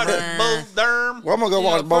 Yeah, what a Bull Durham. Well, I'm going to go You know,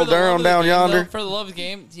 watch Bull for the love Durham of the down game, yonder. though, for the love of the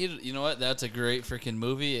game, you know what? That's a great freaking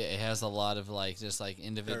movie. It has a lot of There's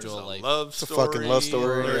individual a like love a story. fucking love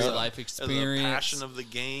story, There's yeah. a life there's experience. a passion of the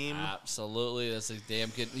game. Absolutely, that's a damn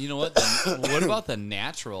good. You know what? What about The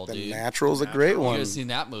Natural, The dude? Natural's a great You one. guys seen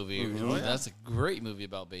that movie? Mm-hmm. That's a great movie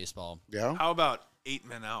about baseball. Yeah. How about 8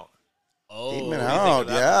 Men Out? Oh, 8 Men do you think Out, of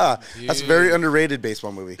yeah. that That's a Dude. very underrated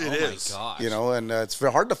baseball movie. It oh is. my gosh! You know, and it's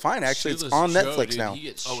very hard to find, actually. It's Shoeless on Joe, Netflix dude, now. he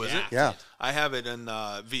gets Oh, is it? shafted. Yeah. I have it in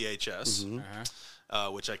VHS,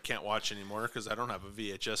 Uh-huh. which I can't watch anymore because I don't have a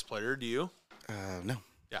VHS player. Do you? No.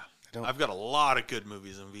 Yeah. don't. I've got a lot of good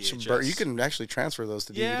movies in VHS. But you can actually transfer those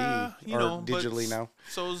to DVD yeah, you or know, but digitally now.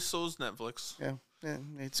 So's Netflix. Yeah,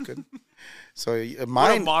 it's good. So What a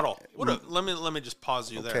mine. model. Let me just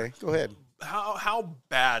pause you there. Okay, go ahead. How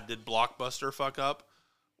bad did Blockbuster fuck up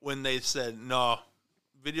when they said no,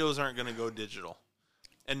 videos aren't going to go digital,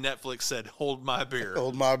 and Netflix said hold my beer.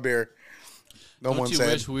 Hold my beer. No Don't one you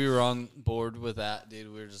said. wish we were on board with that,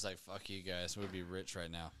 dude? We were just like, fuck you guys. We'd be rich right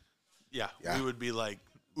now. Yeah, Yeah. we would be like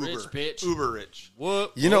Rich bitch. Uber rich.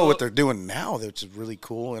 What? You know what they're doing now, which is really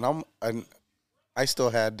cool. And I still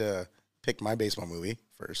had to pick my baseball movie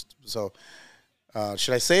first. So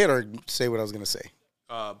should I say it or say what I was going to say?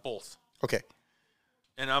 Both. Okay.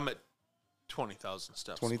 And I'm at 20,000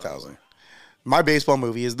 steps. 20,000. My baseball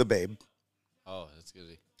movie is The Babe. Oh, that's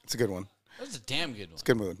good. It's a good one. That's a damn good one. It's a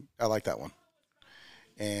good movie. I like that one.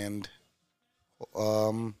 And,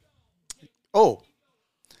 The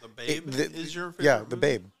Babe is your favorite yeah, The movie?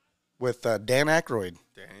 Babe with Dan Aykroyd.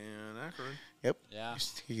 Dan Aykroyd. Yep. Yeah.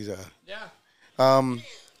 He's Yeah.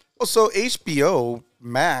 So HBO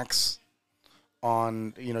Max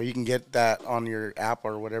on, you can get that on your app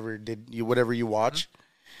or whatever you watch.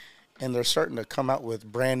 And they're starting to come out with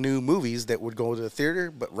brand new movies that would go to the theater,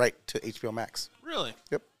 but right to HBO Max. Really?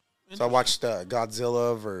 Yep. So I watched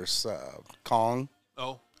Godzilla versus Kong.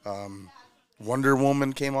 Oh. Wonder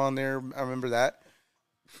Woman came on there. I remember that.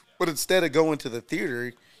 But instead of going to the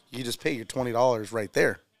theater, you just pay your $20 right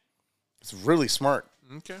there. It's really smart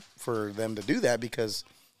Okay. for them to do that because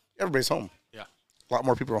everybody's home. Yeah. A lot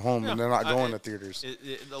more people are home and they're not going to it- theaters.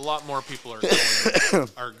 A lot more people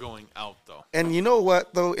are going out though. And you know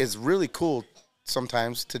what, though? It's really cool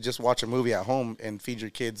sometimes to just watch a movie at home and feed your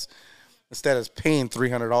kids instead of paying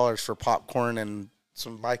 $300 for popcorn and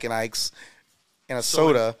some Mike and Ike's and a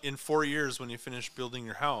soda. In 4 years, when you finish building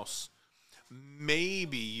your house,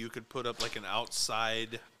 maybe you could put up like an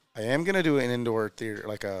outside. I am going to do an indoor theater,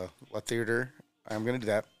 like a theater. I'm going to do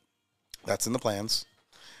that. That's in the plans.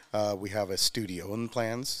 We have a studio in the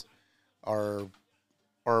plans. Our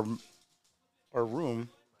room.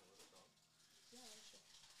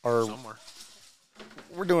 Somewhere.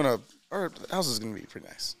 We're doing our house is going to be pretty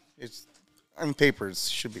nice. It's on paper, it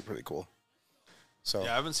should be pretty cool. So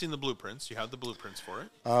Yeah, I haven't seen the blueprints. You have the blueprints for it.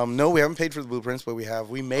 no, we haven't paid for the blueprints, but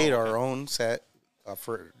we made our own set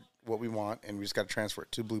for what we want, and we just got to transfer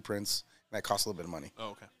it to blueprints, and that costs a little bit of money. Oh,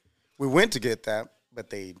 okay. We went to get that, but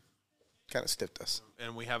they kind of stiffed us.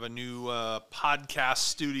 And we have a new podcast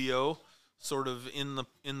studio, sort of in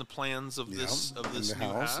the plans of this in the new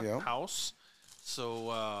house, yeah. house.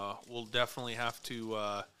 So we'll definitely have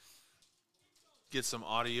to get some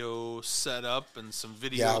audio set up and some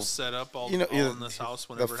video set up all in this house.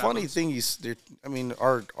 The Whenever it funny happens. thing is,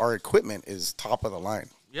 our equipment is top of the line.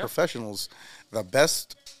 Yep. Professionals, the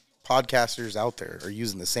best podcasters out there are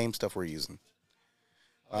using the same stuff we're using.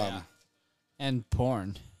 Yeah. And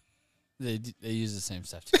porn. They use the same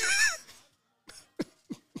stuff too.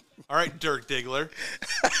 All right, Dirk Diggler.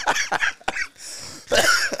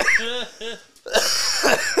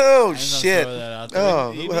 Oh I'm just gonna shit! throw that out there.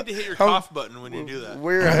 Oh, You need to hit your how- cough button when you do that.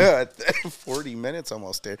 We're at 40 minutes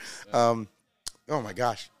almost there. Oh my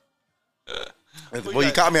gosh! Well,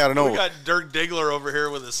 you caught me out of We nowhere. got Dirk Diggler over here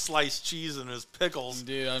with his sliced cheese and his pickles.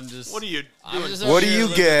 Dude, I'm just. What are you I'm doing? just What over do here you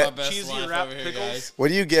living get? my best Cheesy life wrap over here, pickles? guys. What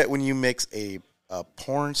do you get when you mix a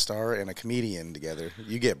porn star and a comedian together?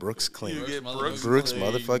 You get Brooks Kling. You get Brooks Brooks Kling,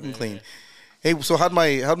 motherfucking man. Clean. Hey, so how'd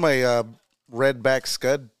my red back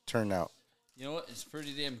scud turn out? You know what? It's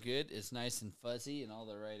pretty damn good. It's nice and fuzzy in all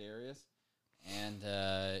the right areas. And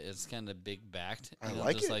it's kind of big backed. I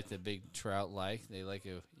like just it. like the big trout like. They like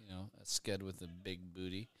a scud with a big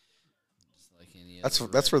booty. Just like any other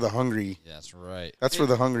That's for the hungry. That's right. That's for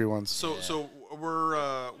the hungry ones. So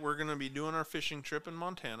we're gonna be doing our fishing trip in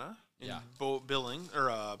Montana. In Yeah.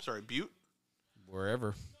 Butte,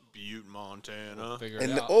 Wherever. Butte, Montana. Figure it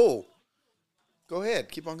And out. go ahead,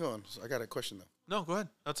 keep on going. So I got a question though. No, go ahead.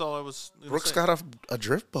 That's all I was. Gonna Brooks say. got a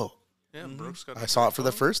drift boat. Yeah, Brooks got. I saw it for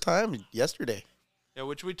the first time yesterday, Yeah,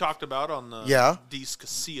 which we talked about on the Dees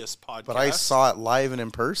Casillas podcast. but I saw it live and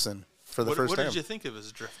in person for the first What time. did you think of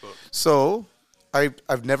his drift boat? So,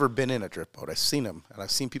 I've never been in a drift boat. I've seen them, and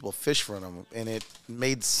I've seen people fish from them, and it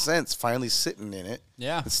made sense finally sitting in it,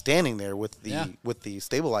 Yeah. and standing there with the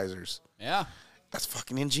stabilizers. Yeah. That's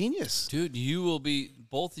fucking ingenious. Dude,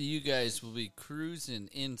 both of you guys will be cruising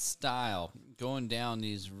in style, going down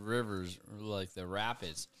these rivers like the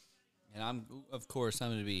rapids. And I'm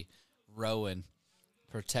going to be rowing,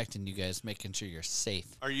 protecting you guys, making sure you're safe.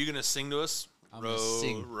 Are you gonna sing to us? I'm gonna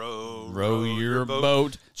sing. Row your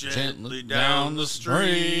boat gently down the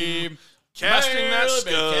stream, casting that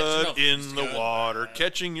scud in the water,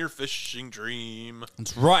 catching your fishing dream.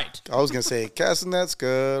 That's right. I was gonna say, casting that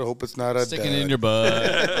scud. Hope it's not a Sticking dud. in your butt.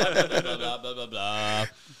 blah, blah, blah, blah, blah, blah.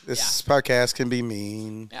 This podcast can be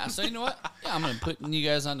mean. Yeah, so you know what? Yeah, I'm going to put you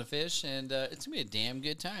guys on the fish, and it's going to be a damn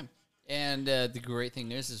good time. And the great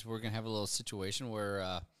thing is we're going to have a little situation where,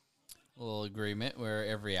 a little agreement where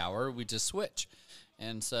every hour we just switch.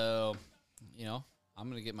 And so, I'm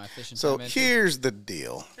gonna get my fishing. So time in. here's the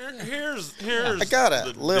deal. Here's I got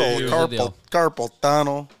a the little deal. carpal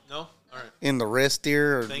tunnel No, all right. in the wrist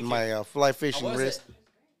here, or Thank you. my fly How fishing was wrist. it?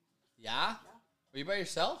 Yeah. Were you by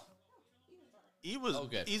yourself? E was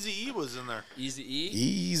good. Easy E was in there. Easy E.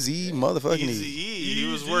 Easy motherfucking Easy easy. E,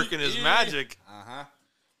 he was working his magic. Uh-huh.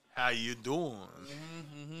 How you doing?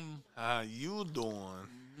 How you doing?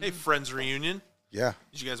 Hey, Friends reunion. Yeah.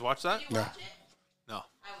 Did you guys watch that? Did you watch it? No.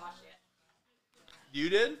 I watched it. You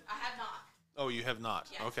did? I have not. Oh, you have not.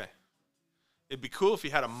 Yes. Okay. It'd be cool if you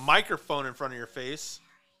had a microphone in front of your face.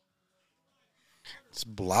 It's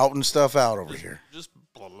blouting stuff out over here. Just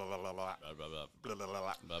blah blah blah blah blah blah blah blah blah.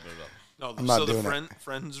 Blah, blah, blah. No, I'm not so the doing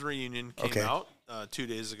Friends reunion came Okay. out 2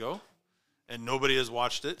 days ago, and nobody has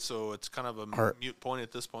watched it, so it's kind of a mute point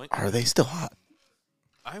at this point. Are they still hot?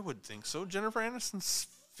 I would think so. Jennifer Aniston's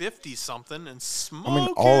 50 something and smoking. I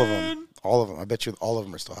mean, all of them. All of them. I bet you all of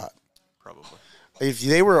them are still hot. Probably. If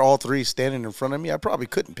they were all three standing in front of me, I probably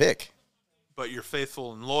couldn't pick. But you're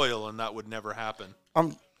faithful and loyal, and that would never happen.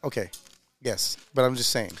 I'm okay. Yes, but I'm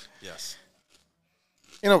just saying. Yes.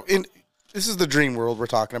 You know, this is the dream world we're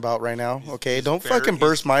talking about right now. Okay, he's don't very- fucking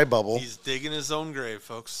burst my bubble. He's digging his own grave,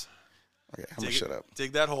 folks. Okay, I'm gonna shut up.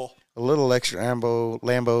 Dig that hole. A little extra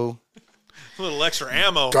Lambo. A little extra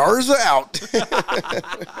ammo. Garza out.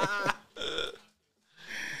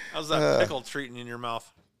 How's that pickle treating in your mouth?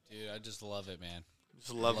 Dude, I just love it, man.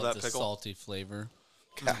 Just love I that the pickle. salty flavor.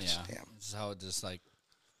 Gosh Yeah, damn. this is how it just like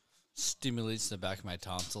stimulates the back of my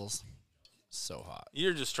tonsils. So hot.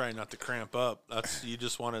 You're just trying not to cramp up. You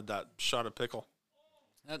just wanted that shot of pickle.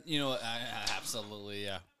 You know, absolutely,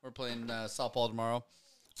 yeah. We're playing softball tomorrow,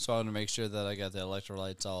 so I want to make sure that I got the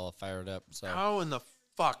electrolytes all fired up. So How in the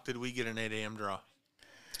fuck did we get an 8 a.m. draw?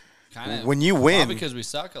 kind of When you win, because we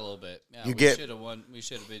suck a little bit. Yeah, you we get- should have won. We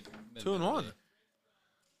should have been 2-1.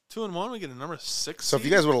 2-1. We get a number 6. so if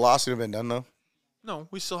you guys would have lost, it would have been done though. No,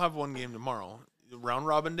 we still have one game tomorrow. Round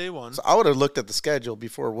robin day 1. So I would have looked at the schedule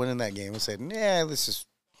before winning that game and said, "Yeah, let's just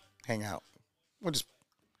hang out. We'll just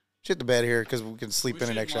shit the bed here because we can sleep in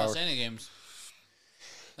an extra hour." Lost any games.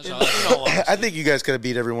 That's In all I all honesty. I think you guys could have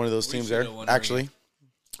beat every one of those We teams should've there. won every Actually,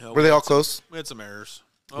 No, were they all close? We had some errors.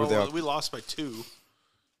 Were they all- We lost by 2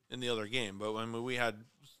 in the other game, but I mean, we had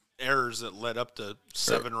errors that led up to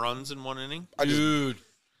 7 runs in one inning. Dude,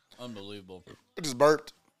 unbelievable. I just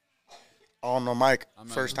burped on the mic I'm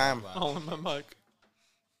not first gonna time. talk about All in my mic.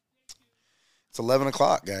 It's 11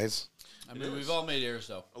 o'clock, guys. it. I mean, we've all made errors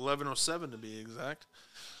though. 11:07 to be exact.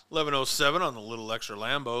 11:07 on the Little Extra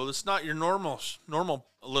Lambo. It's not your normal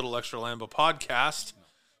Little Extra Lambo podcast.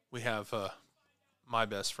 We have my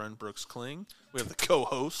best friend Brooks Kling. We have the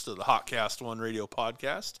co-host of the Hawkast One Radio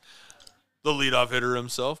podcast, the leadoff hitter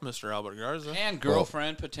himself, Mr. Albert Garza. And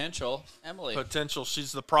girlfriend potential Emily. Potential.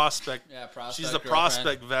 She's the prospect. Yeah, prospect She's the girlfriend.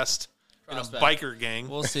 prospect vest Prospect. in a biker gang.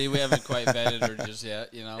 We'll see. We haven't quite vetted her just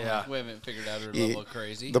yet. You know, Yeah. Like, we haven't figured out her Yeah. level of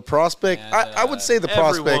crazy. The prospect, And, I would say the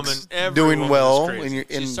every prospect's woman doing is well. crazy. In your,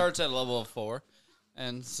 she in, starts at a level of 4,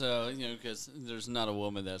 and so because there's not a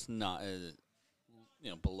woman that's not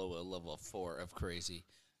below a level of 4 of crazy,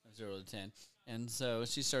 0 to 10, and so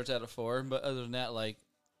she starts out at 4. But other than that, like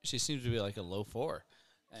she seems to be like a low 4,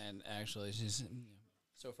 and actually she's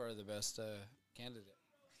so far the best candidate.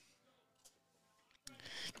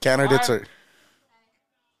 candidates are.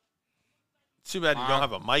 Too bad you don't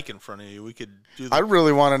have a mic in front of you. We could do I the,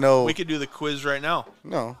 really want to know. we could do the quiz right now.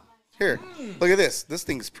 No. Here. Look at this. This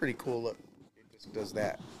thing's pretty cool. Look. It just does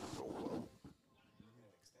that.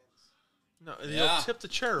 No, Yeah. you'll tip the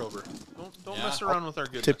chair over. Don't Yeah. mess around with our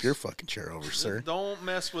goodness. Tip your fucking chair over, sir. Don't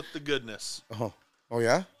mess with the goodness. Oh. Oh,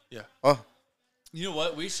 yeah? Yeah. Oh. You know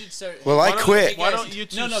what? We should start. Well, I quit. Why don't you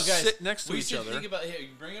two No, guys. sit next to we each should other? think about here.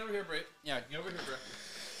 Bring it over here, Bray. Yeah, get over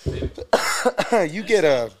here, Bray. You get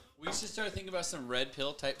a. We should start thinking about some red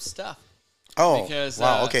pill type stuff. Oh. Because,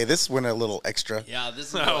 wow. Okay. This went a little extra. Yeah, this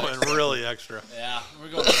is No, and really extra. Yeah, we're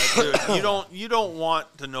going red pill. Dude, you don't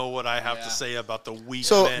want to know what I have Yeah. to say about the weak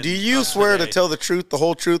So, men do you of swear to today. tell the truth, the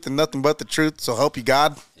whole truth, and nothing but the truth? So help you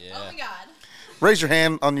God. Yeah. Oh my god. Raise your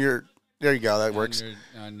hand on your. There you go. That works.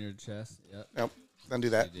 On your chest. Yep. Nope. Don't do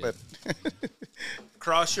that. You But did.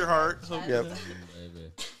 cross your heart? yep.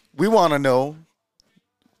 Baby. We want to know,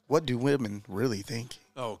 what do women really think?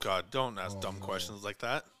 Oh God, don't ask dumb questions like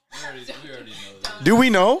that. We already know that Do we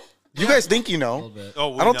know? You guys think you a little know? bit.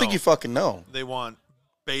 Oh, I don't think you fucking know. They want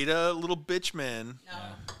beta little bitch men No,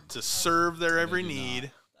 to serve their every do not.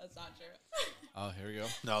 need. that's not true. Oh, here we go.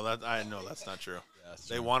 No, I know that's not true. That's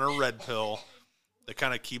They true. want a red pill that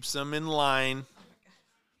kind of keeps them in line.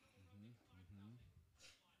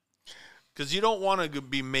 Because you don't want to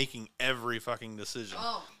be making every fucking decision.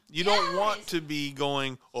 Oh, You don't want to be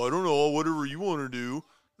going, oh, I don't know, whatever you want to do.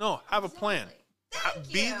 No, have a plan.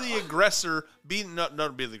 Be the aggressor.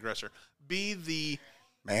 Not be the aggressor. Be the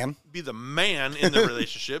man. Be the man in the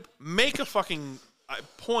relationship. Make a fucking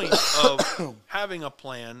point of having a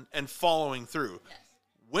plan and following through. Yes.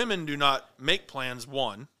 Women do not make plans,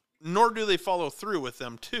 one, nor do they follow through with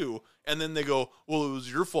them, two, and then they go, well, it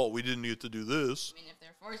was your fault we didn't get to do this. I mean, if they're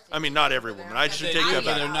forced to. I mean, not every woman. I should They take do, that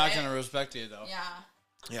but they're back. not going to respect you, though. Yeah.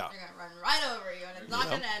 Yeah, They're gonna run right over you, and it's not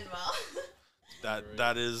gonna end well.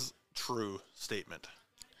 that is true statement.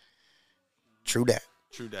 True that.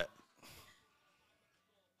 True that.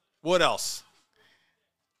 What else?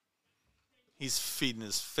 He's feeding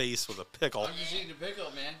his face with a pickle. I'm just eating a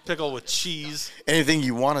pickle, man. Pickle with cheese. Anything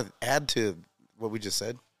you want to add to what we just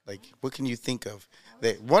said? Like, what can you think of?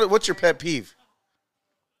 What's your pet peeve?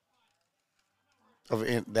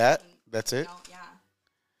 That's it? Yeah.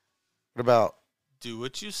 What about, Do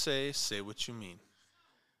what you say what you mean.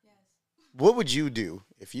 Yes. what would you do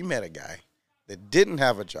if you met a guy that didn't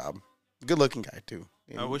have a job? Good looking guy, too.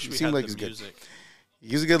 I wish we seemed had he's the music.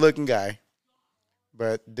 He's a good looking guy,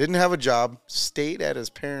 but didn't have a job, stayed at his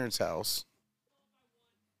parents' house.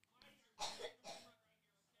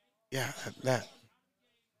 Yeah, that.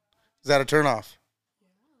 Is that a turnoff?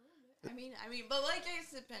 I mean, but like, I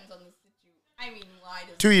guess it depends on the situation. I mean, why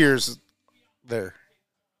does 2 years there.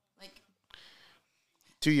 like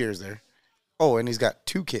 2 years there. Oh, and he's got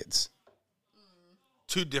 2 kids.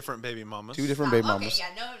 Two different baby mamas. 2 different baby okay, mamas. yeah,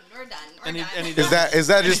 no, we're done. We're And he- done. and he Is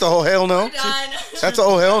that just a whole hell no? We're done. That's a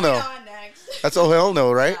whole hell Moving no. on next. That's a whole hell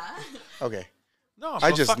no, right? Yeah. Okay. No, I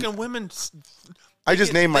but just- fucking women. I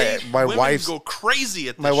just named my women wife's go crazy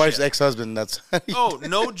at this my wife's shit. ex-husband. That's Oh,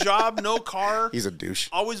 no job, no car. he's a douche.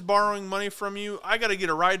 Always borrowing money from you. I got to get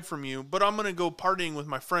a ride from you, but I'm going to go partying with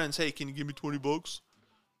my friends. Hey, can you give me $20?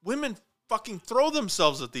 Women fucking throw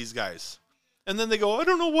themselves at these guys. And then they go, I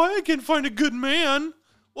don't know why I can't find a good man.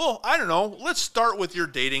 Well, I don't know. Let's start with your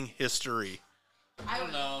dating history. I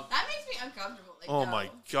don't know. That makes me uncomfortable. Like, Oh no. my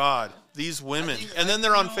God. These women. think, And then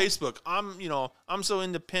they're on you know- Facebook. I'm so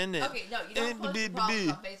independent. Okay, no, you don't post the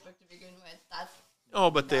problems on Facebook to begin with. That's Oh,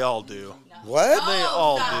 but they all do. no. What? They No,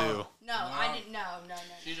 all stop. do. No, I didn't. No.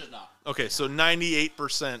 She does not. Okay, so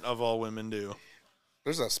 98% of all women do.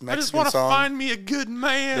 There's a I just Mexican want to song. find me a good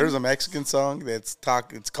man. There's a Mexican song that's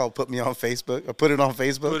It's called "Put Me on Facebook." Or "Put It on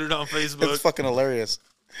Facebook." Put it on Facebook. It's fucking hilarious.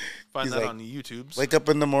 Find he's that like, on the YouTubes. Wake up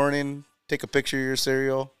in the morning, take a picture of your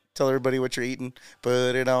cereal, tell everybody what you're eating,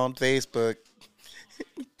 put it on Facebook.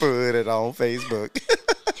 Put it on Facebook.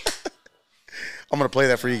 I'm gonna play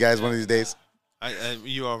that for you guys one of these days.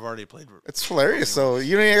 You have already played. It's hilarious. So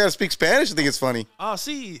you don't even gotta speak Spanish. I think it's funny. Ah,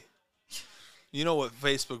 see. You know what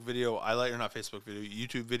Facebook video I like, or not Facebook video,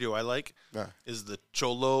 YouTube video I like, is the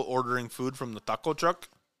Cholo ordering food from the taco truck.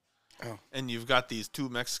 Oh. And you've got these 2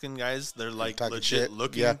 Mexican guys. They're like talking legit shit.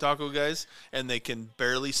 looking Yeah. taco guys, and they can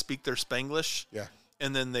barely speak their Spanglish. Yeah.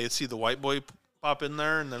 And then they see the white boy pop in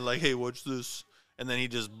there, and they're like, "Hey, what's this?" And then he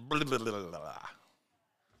just blah, blah, blah, blah, blah,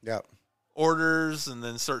 Yeah. orders, and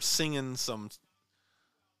then starts singing some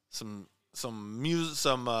music,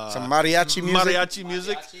 some mariachi music. Mariachi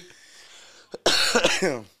music.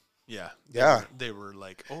 Yeah. Yeah. They were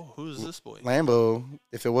like, "Oh, who is this boy?" Lambo,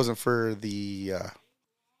 if it wasn't for the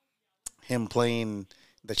him playing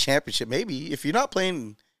the championship, maybe if you're not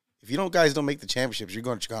playing, if you guys don't make the championships, you're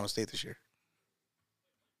going to Chicano State this year.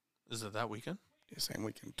 Is it that weekend? Yeah, same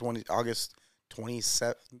weekend, August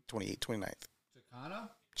 27th, 28th, 29th. Chicano?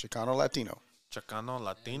 Chicano Latino. Chicano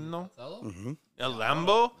Latino. Othello? Mm-hmm. El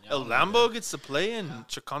Lambo. El Lambo gets to play in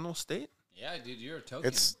Chicano State. Yeah, dude, you're a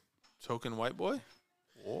token. Token white boy.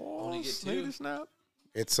 Oh, Only get snake 2. snap.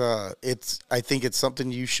 I think it's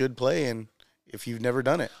something you should play in if you've never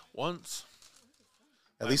done it. Once.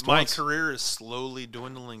 At least my once. career is slowly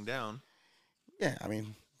dwindling down. Yeah, I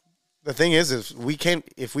mean, the thing is,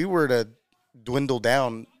 if we were to dwindle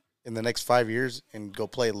down in the next 5 years and go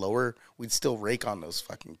play lower, we'd still rake on those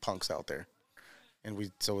fucking punks out there,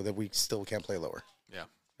 so that we still can't play lower. Yeah.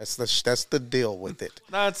 That's the deal with it.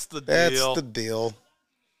 That's the deal. That's the deal.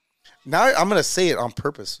 Now I'm going to say it on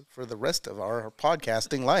purpose for the rest of our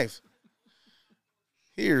podcasting life.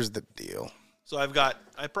 Here's the deal. So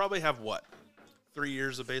I probably have 3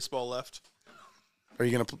 years of baseball left. Are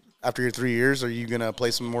you going to, after your 3 years, are you going to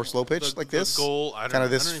play some more slow pitch like this? The goal, I don't kind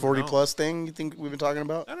of know. this 40-plus thing you think we've been talking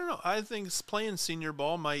about? I don't know. I think playing senior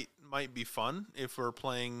ball might be fun if we're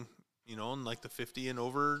playing, in like the 50 and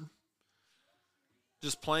over.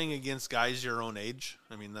 Just playing against guys your own age.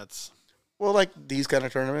 I mean, that's... Well, like these kind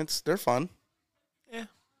of tournaments, they're fun. Yeah.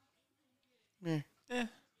 Yeah. Eh.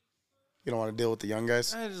 You don't want to deal with the young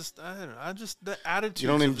guys. I don't know. The attitude. You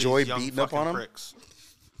don't enjoy beating up on them. Pricks.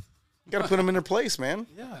 You got to put them in their place, man.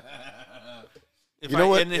 Yeah. You know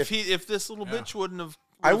what? And if this little bitch wouldn't have,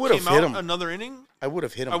 I would have hit him another inning. I would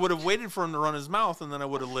have hit him. I would have waited for him to run his mouth, and then I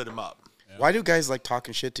would have lit him up. Yeah. Why do guys like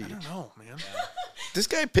talking shit to you? I don't know, man. This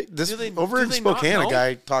guy picked this over in do they Spokane. not A know?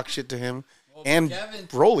 guy talked shit to him, Well, and Kevin,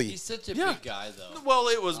 Rolly. He's such a Yeah. big guy, though. Well,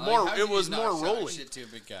 it was more. How It can you was not more talk rolling. shit to a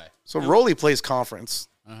big guy. So Rolly plays conference,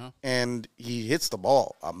 Uh-huh. and he hits the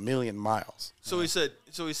ball a million miles. So he said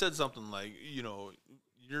something like,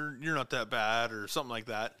 you're not that bad or something like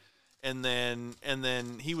that. And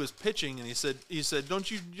then he was pitching, and he said, don't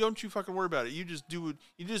you fucking worry about it. You just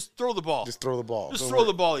throw the ball. Just throw the ball. Just Don't throw worry.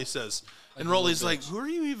 the ball, he says. And a Rolly's little like, who are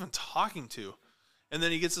you even talking to? And then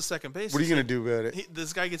he gets to second base. What are you gonna do about it?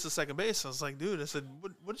 This guy gets to second base. I was like, dude, I said,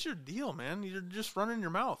 what's your deal, man? You're just running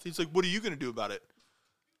your mouth. He's like, what are you gonna do about it?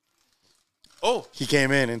 Oh, He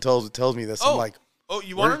came in and tells me this. oh, I'm like,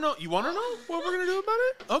 you want to know? You want to know what we're gonna do about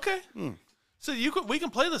it? Okay. So we can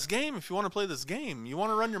play this game if you want to play this game. You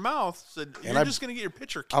want to run your mouth? Said you're just gonna get your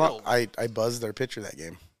pitcher killed. I buzzed their pitcher that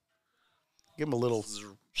game. Give him a little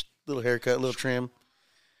haircut, a little trim,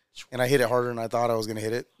 and I hit it harder than I thought I was gonna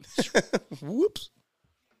hit it. Whoops.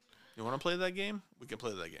 You want to play that game? We can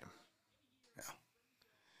play that game.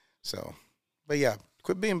 So, but yeah,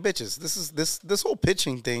 quit being bitches. This whole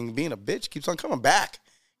pitching thing, being a bitch, keeps on coming back.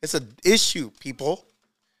 It's an issue, people.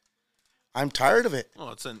 I'm tired of it.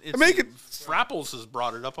 Oh, Frapples has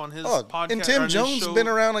brought it up on his podcast. And Tim on his Jones show. been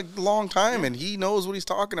around a long time, and he knows what he's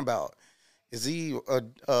talking about. Is he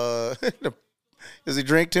does he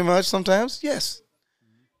drink too much sometimes? Yes.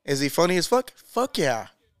 Is he funny as fuck? Fuck yeah.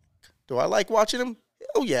 Do I like watching him?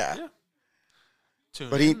 Oh yeah. Tune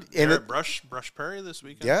But in. he- and They're it- at Brush Perry this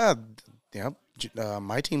weekend. Yeah.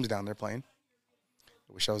 My team's down there playing.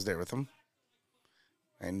 I wish I was there with them.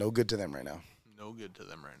 And no good to them right now. No good to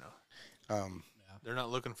them right now. They're not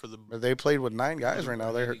looking for the. But they played with 9 guys right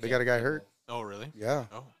now. They got a guy hurt. Oh, really? Yeah.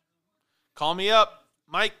 Oh. Call me up,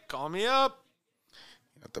 Mike. Call me up.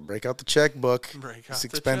 You have to break out the checkbook. Break out It's the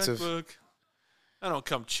expensive. checkbook. I don't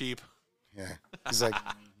come cheap. Yeah. He's like,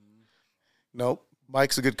 nope.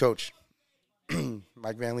 Mike's a good coach.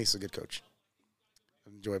 Mike Van Lee's a good coach.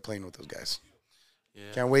 I enjoy playing with those guys. Yeah.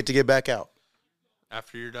 Can't wait to get back out.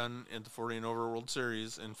 After you're done at the 40 and over World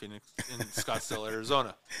Series in Scottsdale,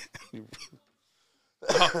 Arizona.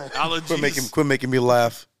 Allergies. Quit making me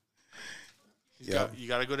laugh. You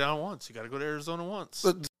got to go down once. You got to go to Arizona once.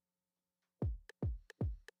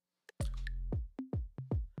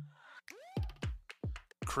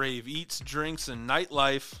 Crave Eats, Drinks, and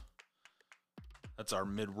Nightlife. That's our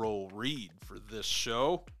mid-roll read for this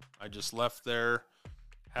show. I just left there,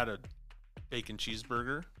 had a bacon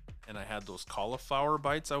cheeseburger, and I had those cauliflower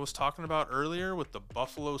bites I was talking about earlier with the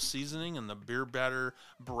buffalo seasoning and the beer batter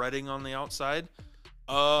breading on the outside.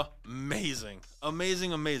 Amazing.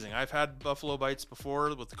 I've had buffalo bites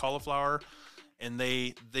before with the cauliflower, and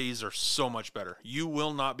these are so much better. You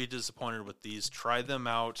will not be disappointed with these. Try them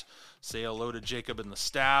out. Say hello to Jacob and the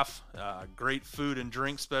staff. Great food and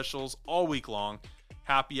drink specials all week long.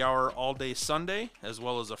 Happy hour all day Sunday, as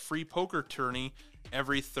well as a free poker tourney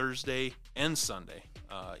every Thursday and Sunday.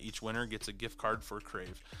 Each winner gets a gift card for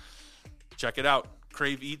Crave. Check it out.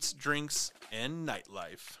 Crave Eats, Drinks, and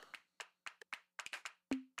Nightlife.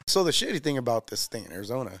 So the shitty thing about this thing in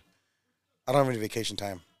Arizona, I don't have any vacation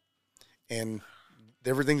time. And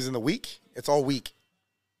everything's in the week. It's all week.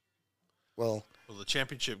 Well, the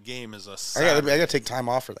championship game is a I Saturday. got to take time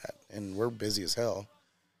off for that. And we're busy as hell.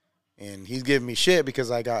 And he's giving me shit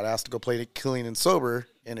because I got asked to go play Clean and Sober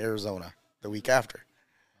in Arizona the week after.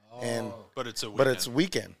 But it's a weekend. But it's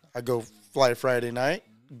weekend. I go fly Friday night,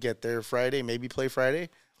 get there Friday, maybe play Friday,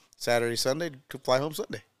 Saturday, Sunday, fly home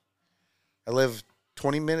Sunday. I live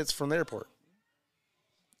 20 minutes from the airport.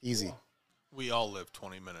 Easy. We all live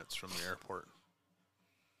 20 minutes from the airport.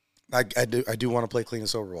 I do want to play Clean and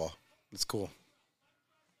Sober ball. It's cool.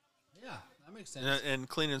 Yeah, that makes sense. And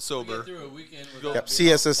Clean and Sober. Get through a weekend Yep, without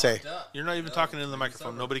CSSA. being all fucked up. You're not even talking into the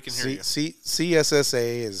microphone. Nobody can hear you.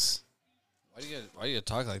 CSSA is... Why do you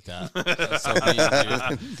talk like that? That's so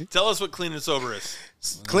mean, dude. Tell us what Clean and Sober is.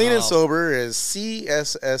 Clean and Sober is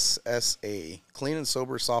CSSSA, Clean and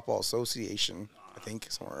Sober Softball Association, I think,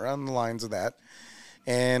 somewhere around the lines of that.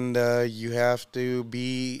 And you have to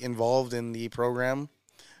be involved in the program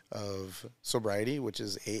of sobriety, which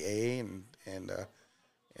is AA,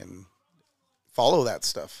 and follow that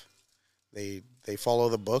stuff. They follow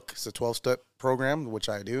the book. It's a 12-step program, which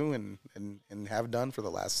I do and have done for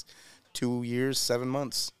the last 2 years, 7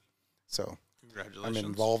 months. So Congratulations. I'm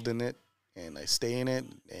involved in it, and I stay in it,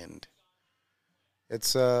 and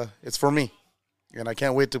it's for me, and I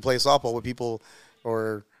can't wait to play softball with people,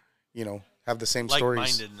 or have the same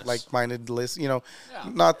stories, like-minded list.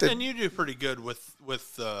 Not that. And you do pretty good with.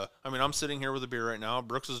 I mean, I'm sitting here with a beer right now.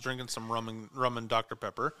 Brooks is drinking some rum and Dr.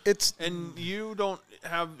 Pepper. And you don't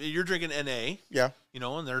have. You're drinking NA. Yeah.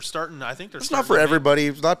 And they're starting. I think they're. It's not for everybody.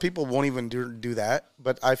 A lot of people won't even do that.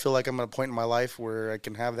 But I feel like I'm at a point in my life where I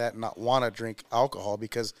can have that and not want to drink alcohol,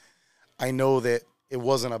 because I know that it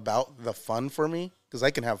wasn't about the fun for me, because I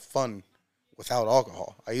can have fun without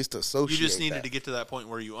alcohol. I used to associate. You just needed to get to that point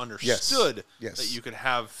where you understood yes. that you could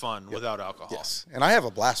have fun without alcohol. Yes, and I have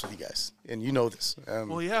a blast with you guys, and you know this.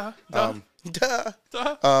 Well, yeah.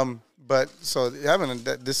 But so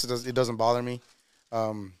it doesn't bother me.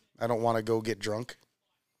 I don't want to go get drunk.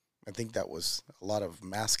 I think that was a lot of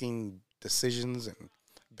masking decisions and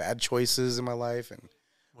bad choices in my life, and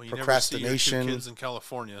procrastination. You never see your 2 kids in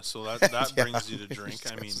California, so that brings you to drink.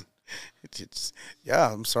 I mean.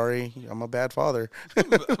 I'm sorry. I'm a bad father.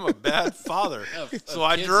 I'm a bad father. So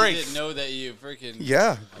I drink. Didn't know that you freaking.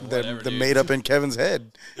 Yeah, the made up in Kevin's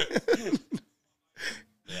head.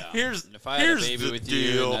 Yeah. If I had a baby with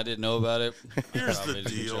you and I didn't know about it, here's the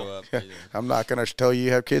deal. I'm not going to tell you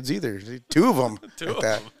you have kids either. 2 of them.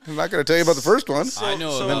 I'm not going to tell you about the first one. I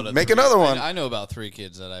know about make another one. I know about 3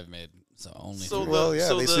 kids that I've made. So only they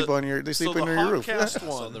sleep under your roof.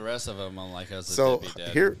 So the rest of them, unlike us,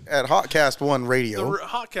 here at Hawkast One Radio, the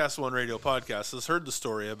Hawkast One Radio podcast has heard the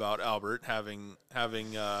story about Albert having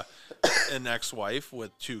an ex-wife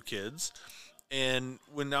with 2 kids, and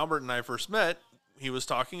when Albert and I first met, he was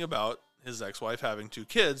talking about his ex-wife having 2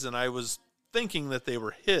 kids, and I was thinking that they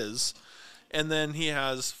were his, and then he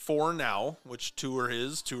has 4 now, which 2 are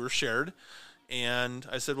his, 2 are shared, and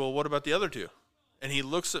I said, well, what about the other 2? And he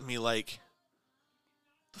looks at me like,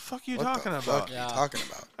 the fuck are you talking about?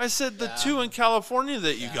 I said, the 2 in California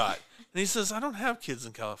that you got. And he says, I don't have kids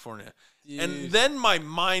in California. Dude. And then my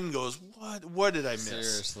mind goes, what did I miss?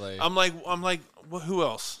 Seriously. I'm like, who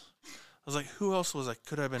else? I was like, who else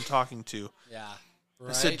could I have been talking to? Yeah.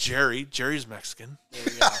 Right? I said Jerry. Jerry's Mexican.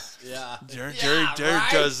 There you go. Yeah. Jerry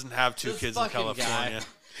doesn't have 2 kids in California. Guy.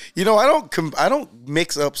 I don't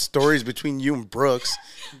mix up stories between you and Brooks.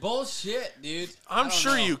 Bullshit, dude. I'm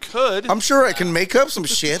sure you could. I'm sure I can make up some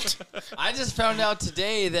shit. I just found out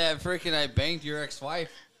today that freaking I banged your ex-wife.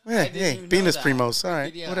 Hey, penis primos. All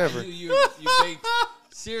right, whatever. You banged.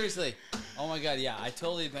 Seriously. Oh my God, yeah, I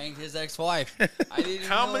totally banged his ex-wife. I didn't even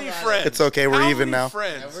How know many that. friends? It's okay, we're even now.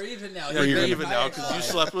 Friends? Yeah, we're even now. We're even now because you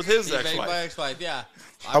slept with his ex-wife. Banged my ex-wife, yeah.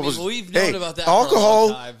 We've known about that.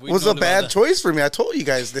 Alcohol was a bad choice for me. I told you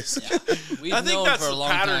guys this. Yeah. I think that's a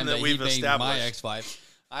pattern that we've established. My ex-wife.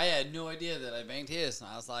 I had no idea that I banged his, and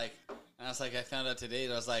I was like, I found out today,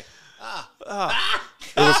 and I was like,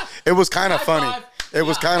 It was kind of funny. It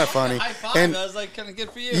was kind of funny. And I was like, kind of good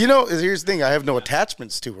for you. Here's the thing. I have no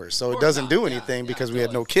attachments to her, so it doesn't do anything because we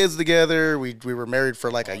had no kids together. We were married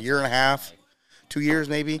for like a year and a half, 2 years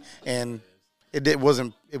maybe, and it was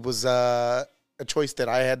a choice that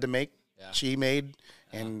I had to make. Yeah. She made,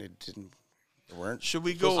 and it didn't. It weren't. Should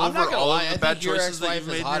we go over all of the bad choices that you've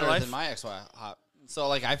made in your life? Than my ex-wife. So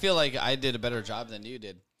like, I feel like I did a better job than you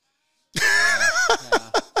did. So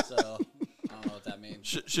I don't know what that means.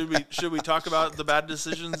 Should we talk about the bad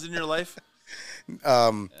decisions in your life?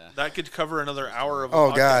 That could cover another hour of.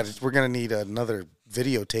 Oh God, we're gonna need another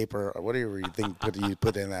videotape or whatever you think. You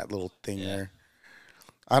put in that little thing there.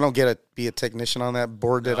 I don't get to be a technician on that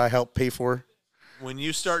board that I helped pay for. When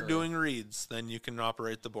you start doing reads, then you can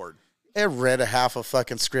operate the board. I read a half a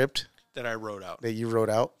fucking script that I wrote out. That you wrote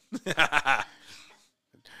out.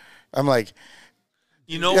 I'm like,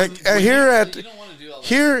 you don't want to do all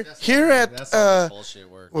that. Here at bullshit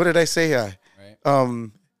work. What did I say? Right?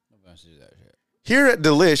 Here at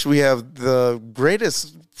Delish, we have the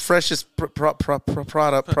greatest, freshest product.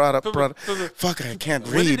 Fuck, I can't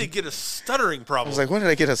read. When did it get a stuttering problem? I was like, when did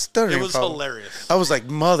I get a stuttering problem? It was hilarious. I was like,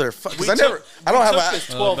 motherfucker. I don't have this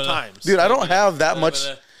 12 times. Dude, I don't have that much.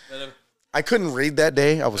 I couldn't read that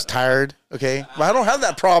day. I was tired. Okay, but I don't have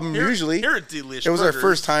that problem usually. Here at Delish it was our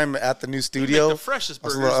first time at the new studio. The freshest I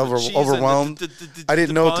was a little overwhelmed. I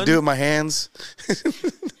didn't know what to do with my hands.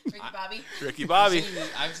 Ricky Bobby.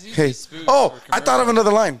 Hey, I thought of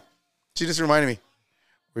another line. She just reminded me.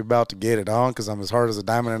 We're about to get it on because I'm as hard as a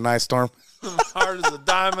diamond in an ice storm. Hard as a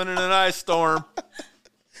diamond in an ice storm.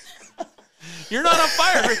 You're not on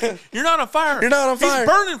fire, Ricky. You're not on fire. You're not on fire. He's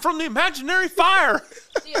burning from the imaginary fire.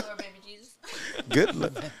 See you, Lord, baby Jesus.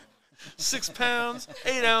 Good. 6 pounds,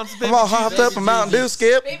 8 ounces. Baby I'm all hopped up in Mountain Dew,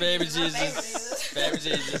 Skip. Baby Jesus. Baby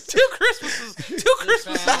Jesus. 2 Christmases. 2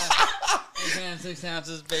 Christmases. and 6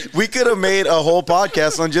 ounces bacon. We could have made a whole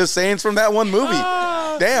podcast on just sayings from that one movie.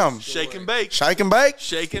 Damn. Shake and bake. Shake and bake.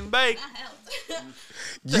 Shake and bake. You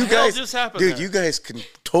The hell guys, just happened dude, there? you guys can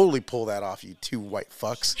totally pull that off, you two white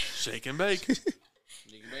fucks. Shake and bake.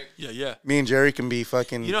 Yeah. Me and Jerry can be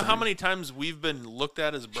fucking. You know how many times we've been looked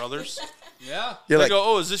at as brothers? Yeah. You're They like, go,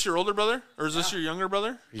 oh, is this your older brother? Or is this your younger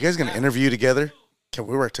brother? you guys gonna interview together? Can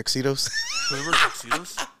we wear tuxedos? We wear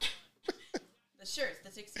tuxedos. The shirts,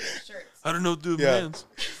 the 60 shirts. I don't know the Yeah. bands.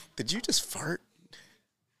 Did you just fart?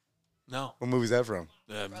 No. What movie's that from?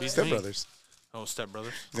 Beat Step Me. Brothers. Oh, Step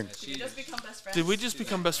Brothers. Did we just become best friends? Did we just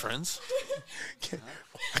become best friends?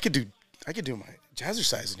 I could do my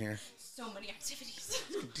jazzercise in here. So many activities.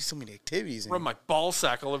 Do so many activities. Rub my ball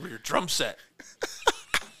sack all over your drum set.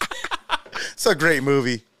 It's a great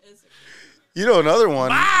movie. You know another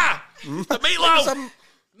one. Ah! The meatloaf!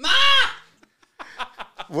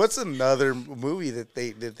 What's another movie that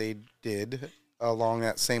they did along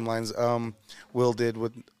that same lines? Will did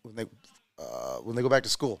when they go back to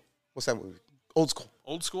school. What's that movie? Old School.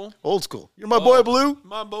 Old school? Old School. You're my boy, Blue.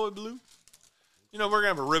 My boy Blue. You know, we're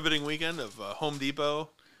going to have a riveting weekend of Home Depot.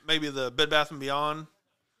 Maybe the Bed Bath & Beyond.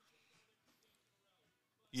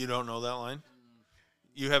 You don't know that line?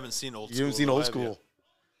 You haven't seen Old School. You haven't seen though, Old have you? School.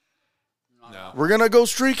 No. We're gonna go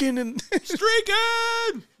streaking and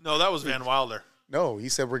Streaking! No, that was Van Wilder. no, he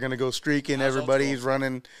said we're gonna go streaking. Everybody's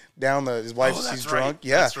running down his wife's. that's He's right. drunk.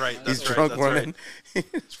 Yeah, That's right. He's That's right. drunk That's running.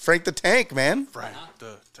 Frank the Tank, man. Frank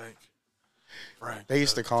the Tank. Frank. They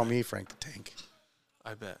used to call me Frank the Tank.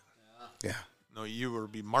 I bet. Yeah, No, you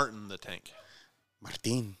would be Martin the Tank.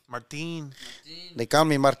 Martin. Martin. They call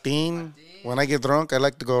me Martin. When I get drunk, I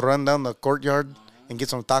like to go run down the courtyard and get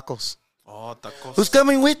some tacos. Oh, tacos. Who's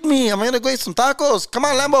coming with me? I'm gonna go eat some tacos. Come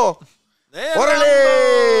on, Lambo. Hey,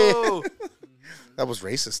 Orale! Lambo! That was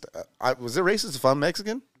racist. Was it racist if I'm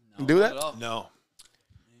Mexican? No, Do not that? at all. No.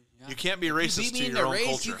 You can't be You racist beat me to in your the own race,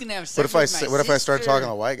 culture. you can have sex What if I with say, my what if I start sister. talking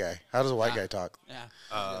to a white guy? How does a white guy talk?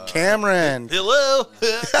 Yeah. Cameron. Hello.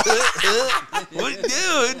 What you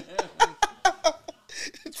doing?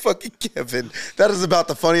 Fucking Kevin. That is about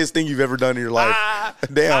the funniest thing you've ever done in your life.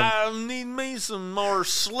 Damn. I need me some more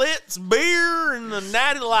Schlitz beer and the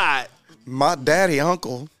Natty Light. My daddy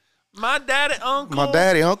uncle My daddy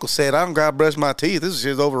uncle. said I don't gotta brush my teeth. This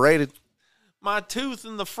shit's overrated. My tooth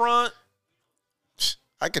in the front.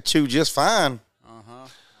 I could chew just fine.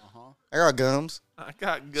 I got gums. I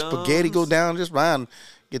got gums. Spaghetti go down just fine.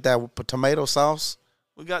 Get that tomato sauce.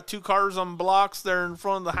 We got 2 cars on blocks there in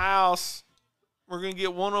front of the house. We're going to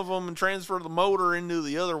get one of them and transfer the motor into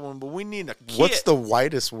the other one, but we need a kit. What's the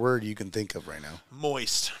whitest word you can think of right now?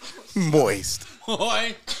 Moist. Moist.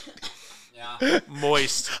 Boy. Yeah.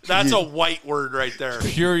 Moist. That's a white word right there.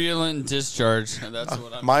 Purulent discharge. That's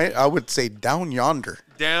what I'm. I would say down yonder.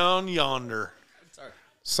 Down yonder.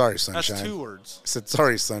 Sorry, That's sunshine. 2 words. I said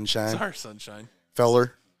sorry, sunshine. Sorry, sunshine.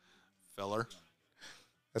 Feller. Feller.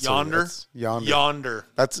 That's Yonder. that's yonder. Yonder.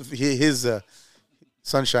 That's his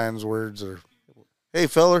sunshine's words are. Hey,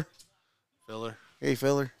 feller. Feller. Hey,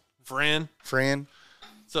 feller. Fran. Fran.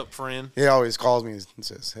 What's up, Fran? He always calls me and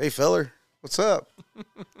says, "Hey, feller, what's up,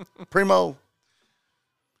 Primo?"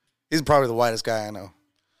 He's probably the whitest guy I know.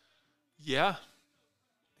 Yeah.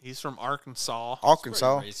 He's from Arkansas.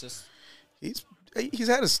 Arkansas. Racist. He's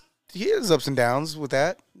had his ups and downs with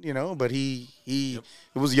that, but it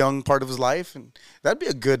was a young part of his life, and that'd be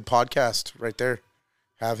a good podcast right there.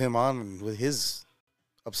 Have him on and with his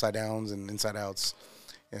upside downs and inside outs.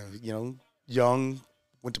 Young,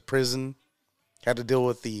 went to prison, had to deal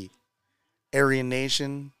with the Aryan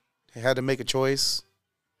Nation, had to make a choice.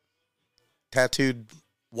 Tattooed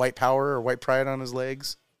white power or white pride on his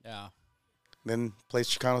legs. Yeah. Then plays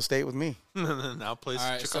Chicano State with me. Now plays All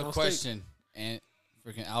right. Chicano So State. question, and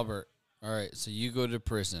freaking Albert. All right. So you go to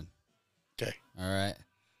prison. Okay. All right.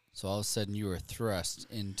 So all of a sudden you are thrust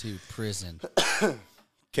into prison.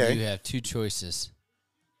 Okay. You have 2 choices.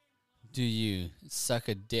 Do you suck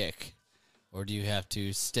a dick, or do you have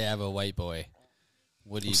to stab a white boy?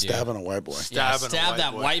 What do you do? Stabbing a white boy. Yeah, Stabbing a stab white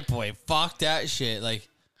that boy. white boy. Fuck that shit. Like,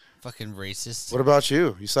 fucking racist. What about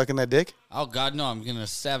you? You sucking that dick? Oh, God, no. I'm going to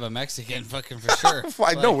stab a Mexican fucking for sure.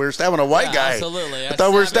 I know we're stabbing a white Yeah, guy. absolutely. I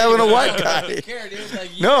thought we were stabbing a white I guy. don't care, dude.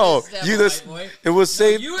 Like, you No, had to stab you a just white boy. it was No,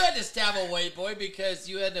 saved. you had to stab a white boy because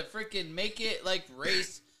you had to freaking make it like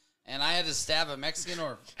race, and I had to stab a Mexican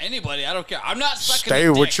or anybody. I don't care. I'm not sucking Stay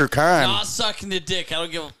the with dick. your kind. Not sucking the dick. I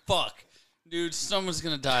don't give a fuck. Dude, someone's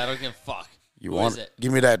going to die. I don't give a fuck. You Who want? is it?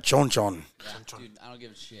 Give me that chon chon. Yeah, dude, I don't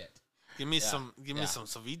give a shit. Give me some Yeah.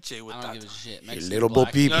 ceviche with I don't that. give a shit. Hey, Mexican, little bo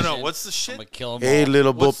black, peep. No, Asian, what's the I'm shit? gonna kill 'em Hey, all.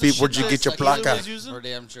 little bo What's the peep, shit where'd you that get your Tequila placa? was using? For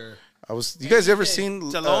damn sure. You guys ever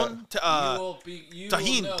seen? Talon? You Tahin.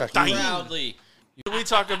 will know Tahin. proudly. We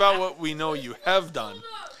talk about what we know you have done.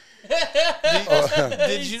 Did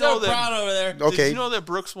you He's know so proud over there. Did Okay. you know that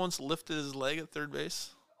Brooks once lifted his leg at third base?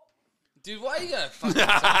 Dude, why you gotta fucking bring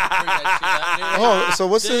that shit up, dude? Oh, so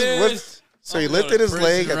what's his? Dude. So he I'm going lifted to his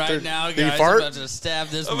leg prison at right third. now, Did he guys. fart? I'm about to stab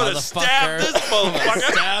this I'm gonna motherfucker. stab this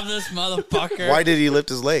motherfucker. Stab this motherfucker. Why did he lift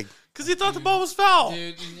his leg? Because he thought the ball was foul.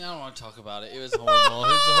 Dude, I don't want to talk about it. It was horrible. It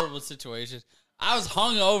was a horrible situation. I was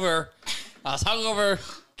hungover.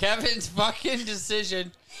 Kevin's fucking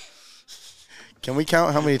decision. Can we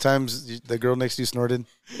count how many times the girl next to you snorted?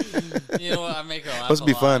 You know what? I make her laugh. Must a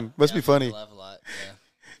be lot. fun. Must Yeah, be I make funny. her laugh a lot. Yeah.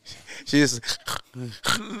 She just.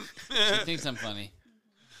 She thinks I'm funny.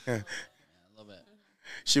 Yeah. A little bit.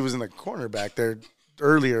 She was in the corner back there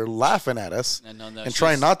earlier, laughing at us I know that and she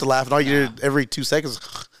trying was- not to laugh. And all you did every 2 seconds.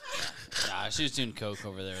 Nah, she was doing coke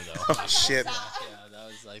over there though. Oh shit! Yeah,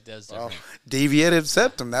 that was Well, different. deviated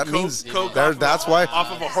septum. That means Coke that's why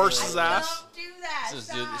off of a horse's ass. Don't do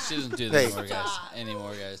that. She doesn't do Hey. that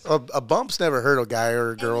anymore, guys. a bump's never hurt a guy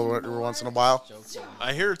or a girl every once in a while.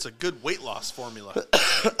 I hear it's a good weight loss formula.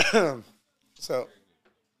 So,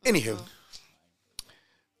 anywho,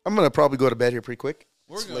 I'm gonna probably go to bed here pretty quick.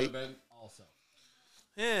 We're It's going late. to bed also.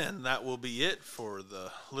 And that will be it for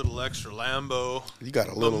the Little Extra Lambo You got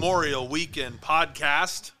a little. Memorial Weekend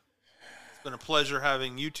podcast. It's been a pleasure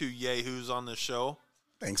having you two yahoos on this show.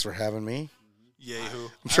 Thanks for having me. Yahoo.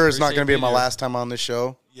 I'm sure it's not appreciate gonna be being my here. last time on this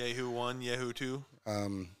show. Yahoo 1, Yahoo 2.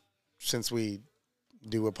 Since we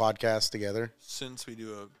do a podcast together. Since we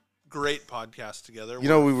do a great podcast together. You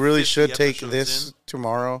know, we We're really 50 should take episodes this in.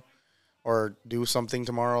 tomorrow or do something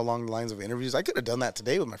tomorrow along the lines of interviews. I could have done that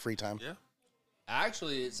today with my free time. Yeah.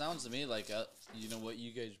 Actually, it sounds to me like, you know what,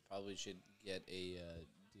 you guys probably should get a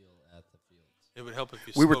deal at the field. It would help if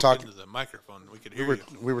you We were spoke talking- into the microphone. We could hear you.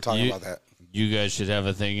 We were talking about that. You guys should have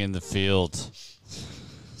a thing in the field.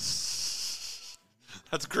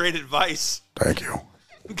 That's great advice. Thank you.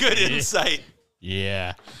 Good insight.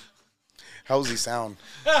 Yeah. How does he sound?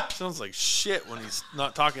 Sounds like shit when he's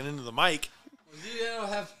not talking into the mic. You don't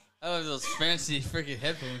have those fancy freaking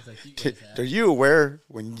headphones like you guys have. Are you aware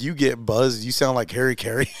when you get buzzed, you sound like Harry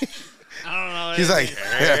Carey? I don't know. He's like,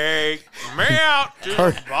 Take me out to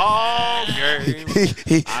the ball game.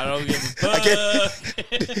 he I don't give a I fuck.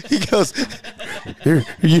 can't- he goes,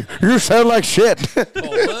 you sound like shit.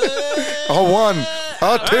 A one,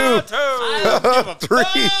 a two, a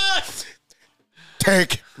three.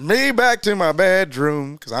 Take me back to my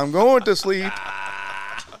bedroom because I'm going to sleep.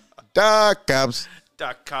 Doc Cobbs.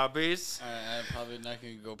 Duck Cobbies. I'm probably not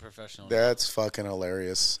going to go professional. That's fucking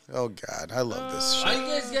hilarious. Oh, God. I love this Why shit. you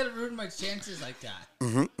guys got to ruin my chances like that?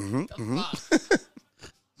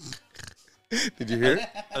 Did you hear it?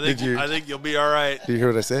 I think you'll be all right. Did you hear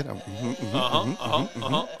what I said?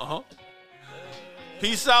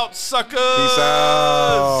 Peace out, suckers. Peace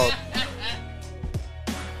out.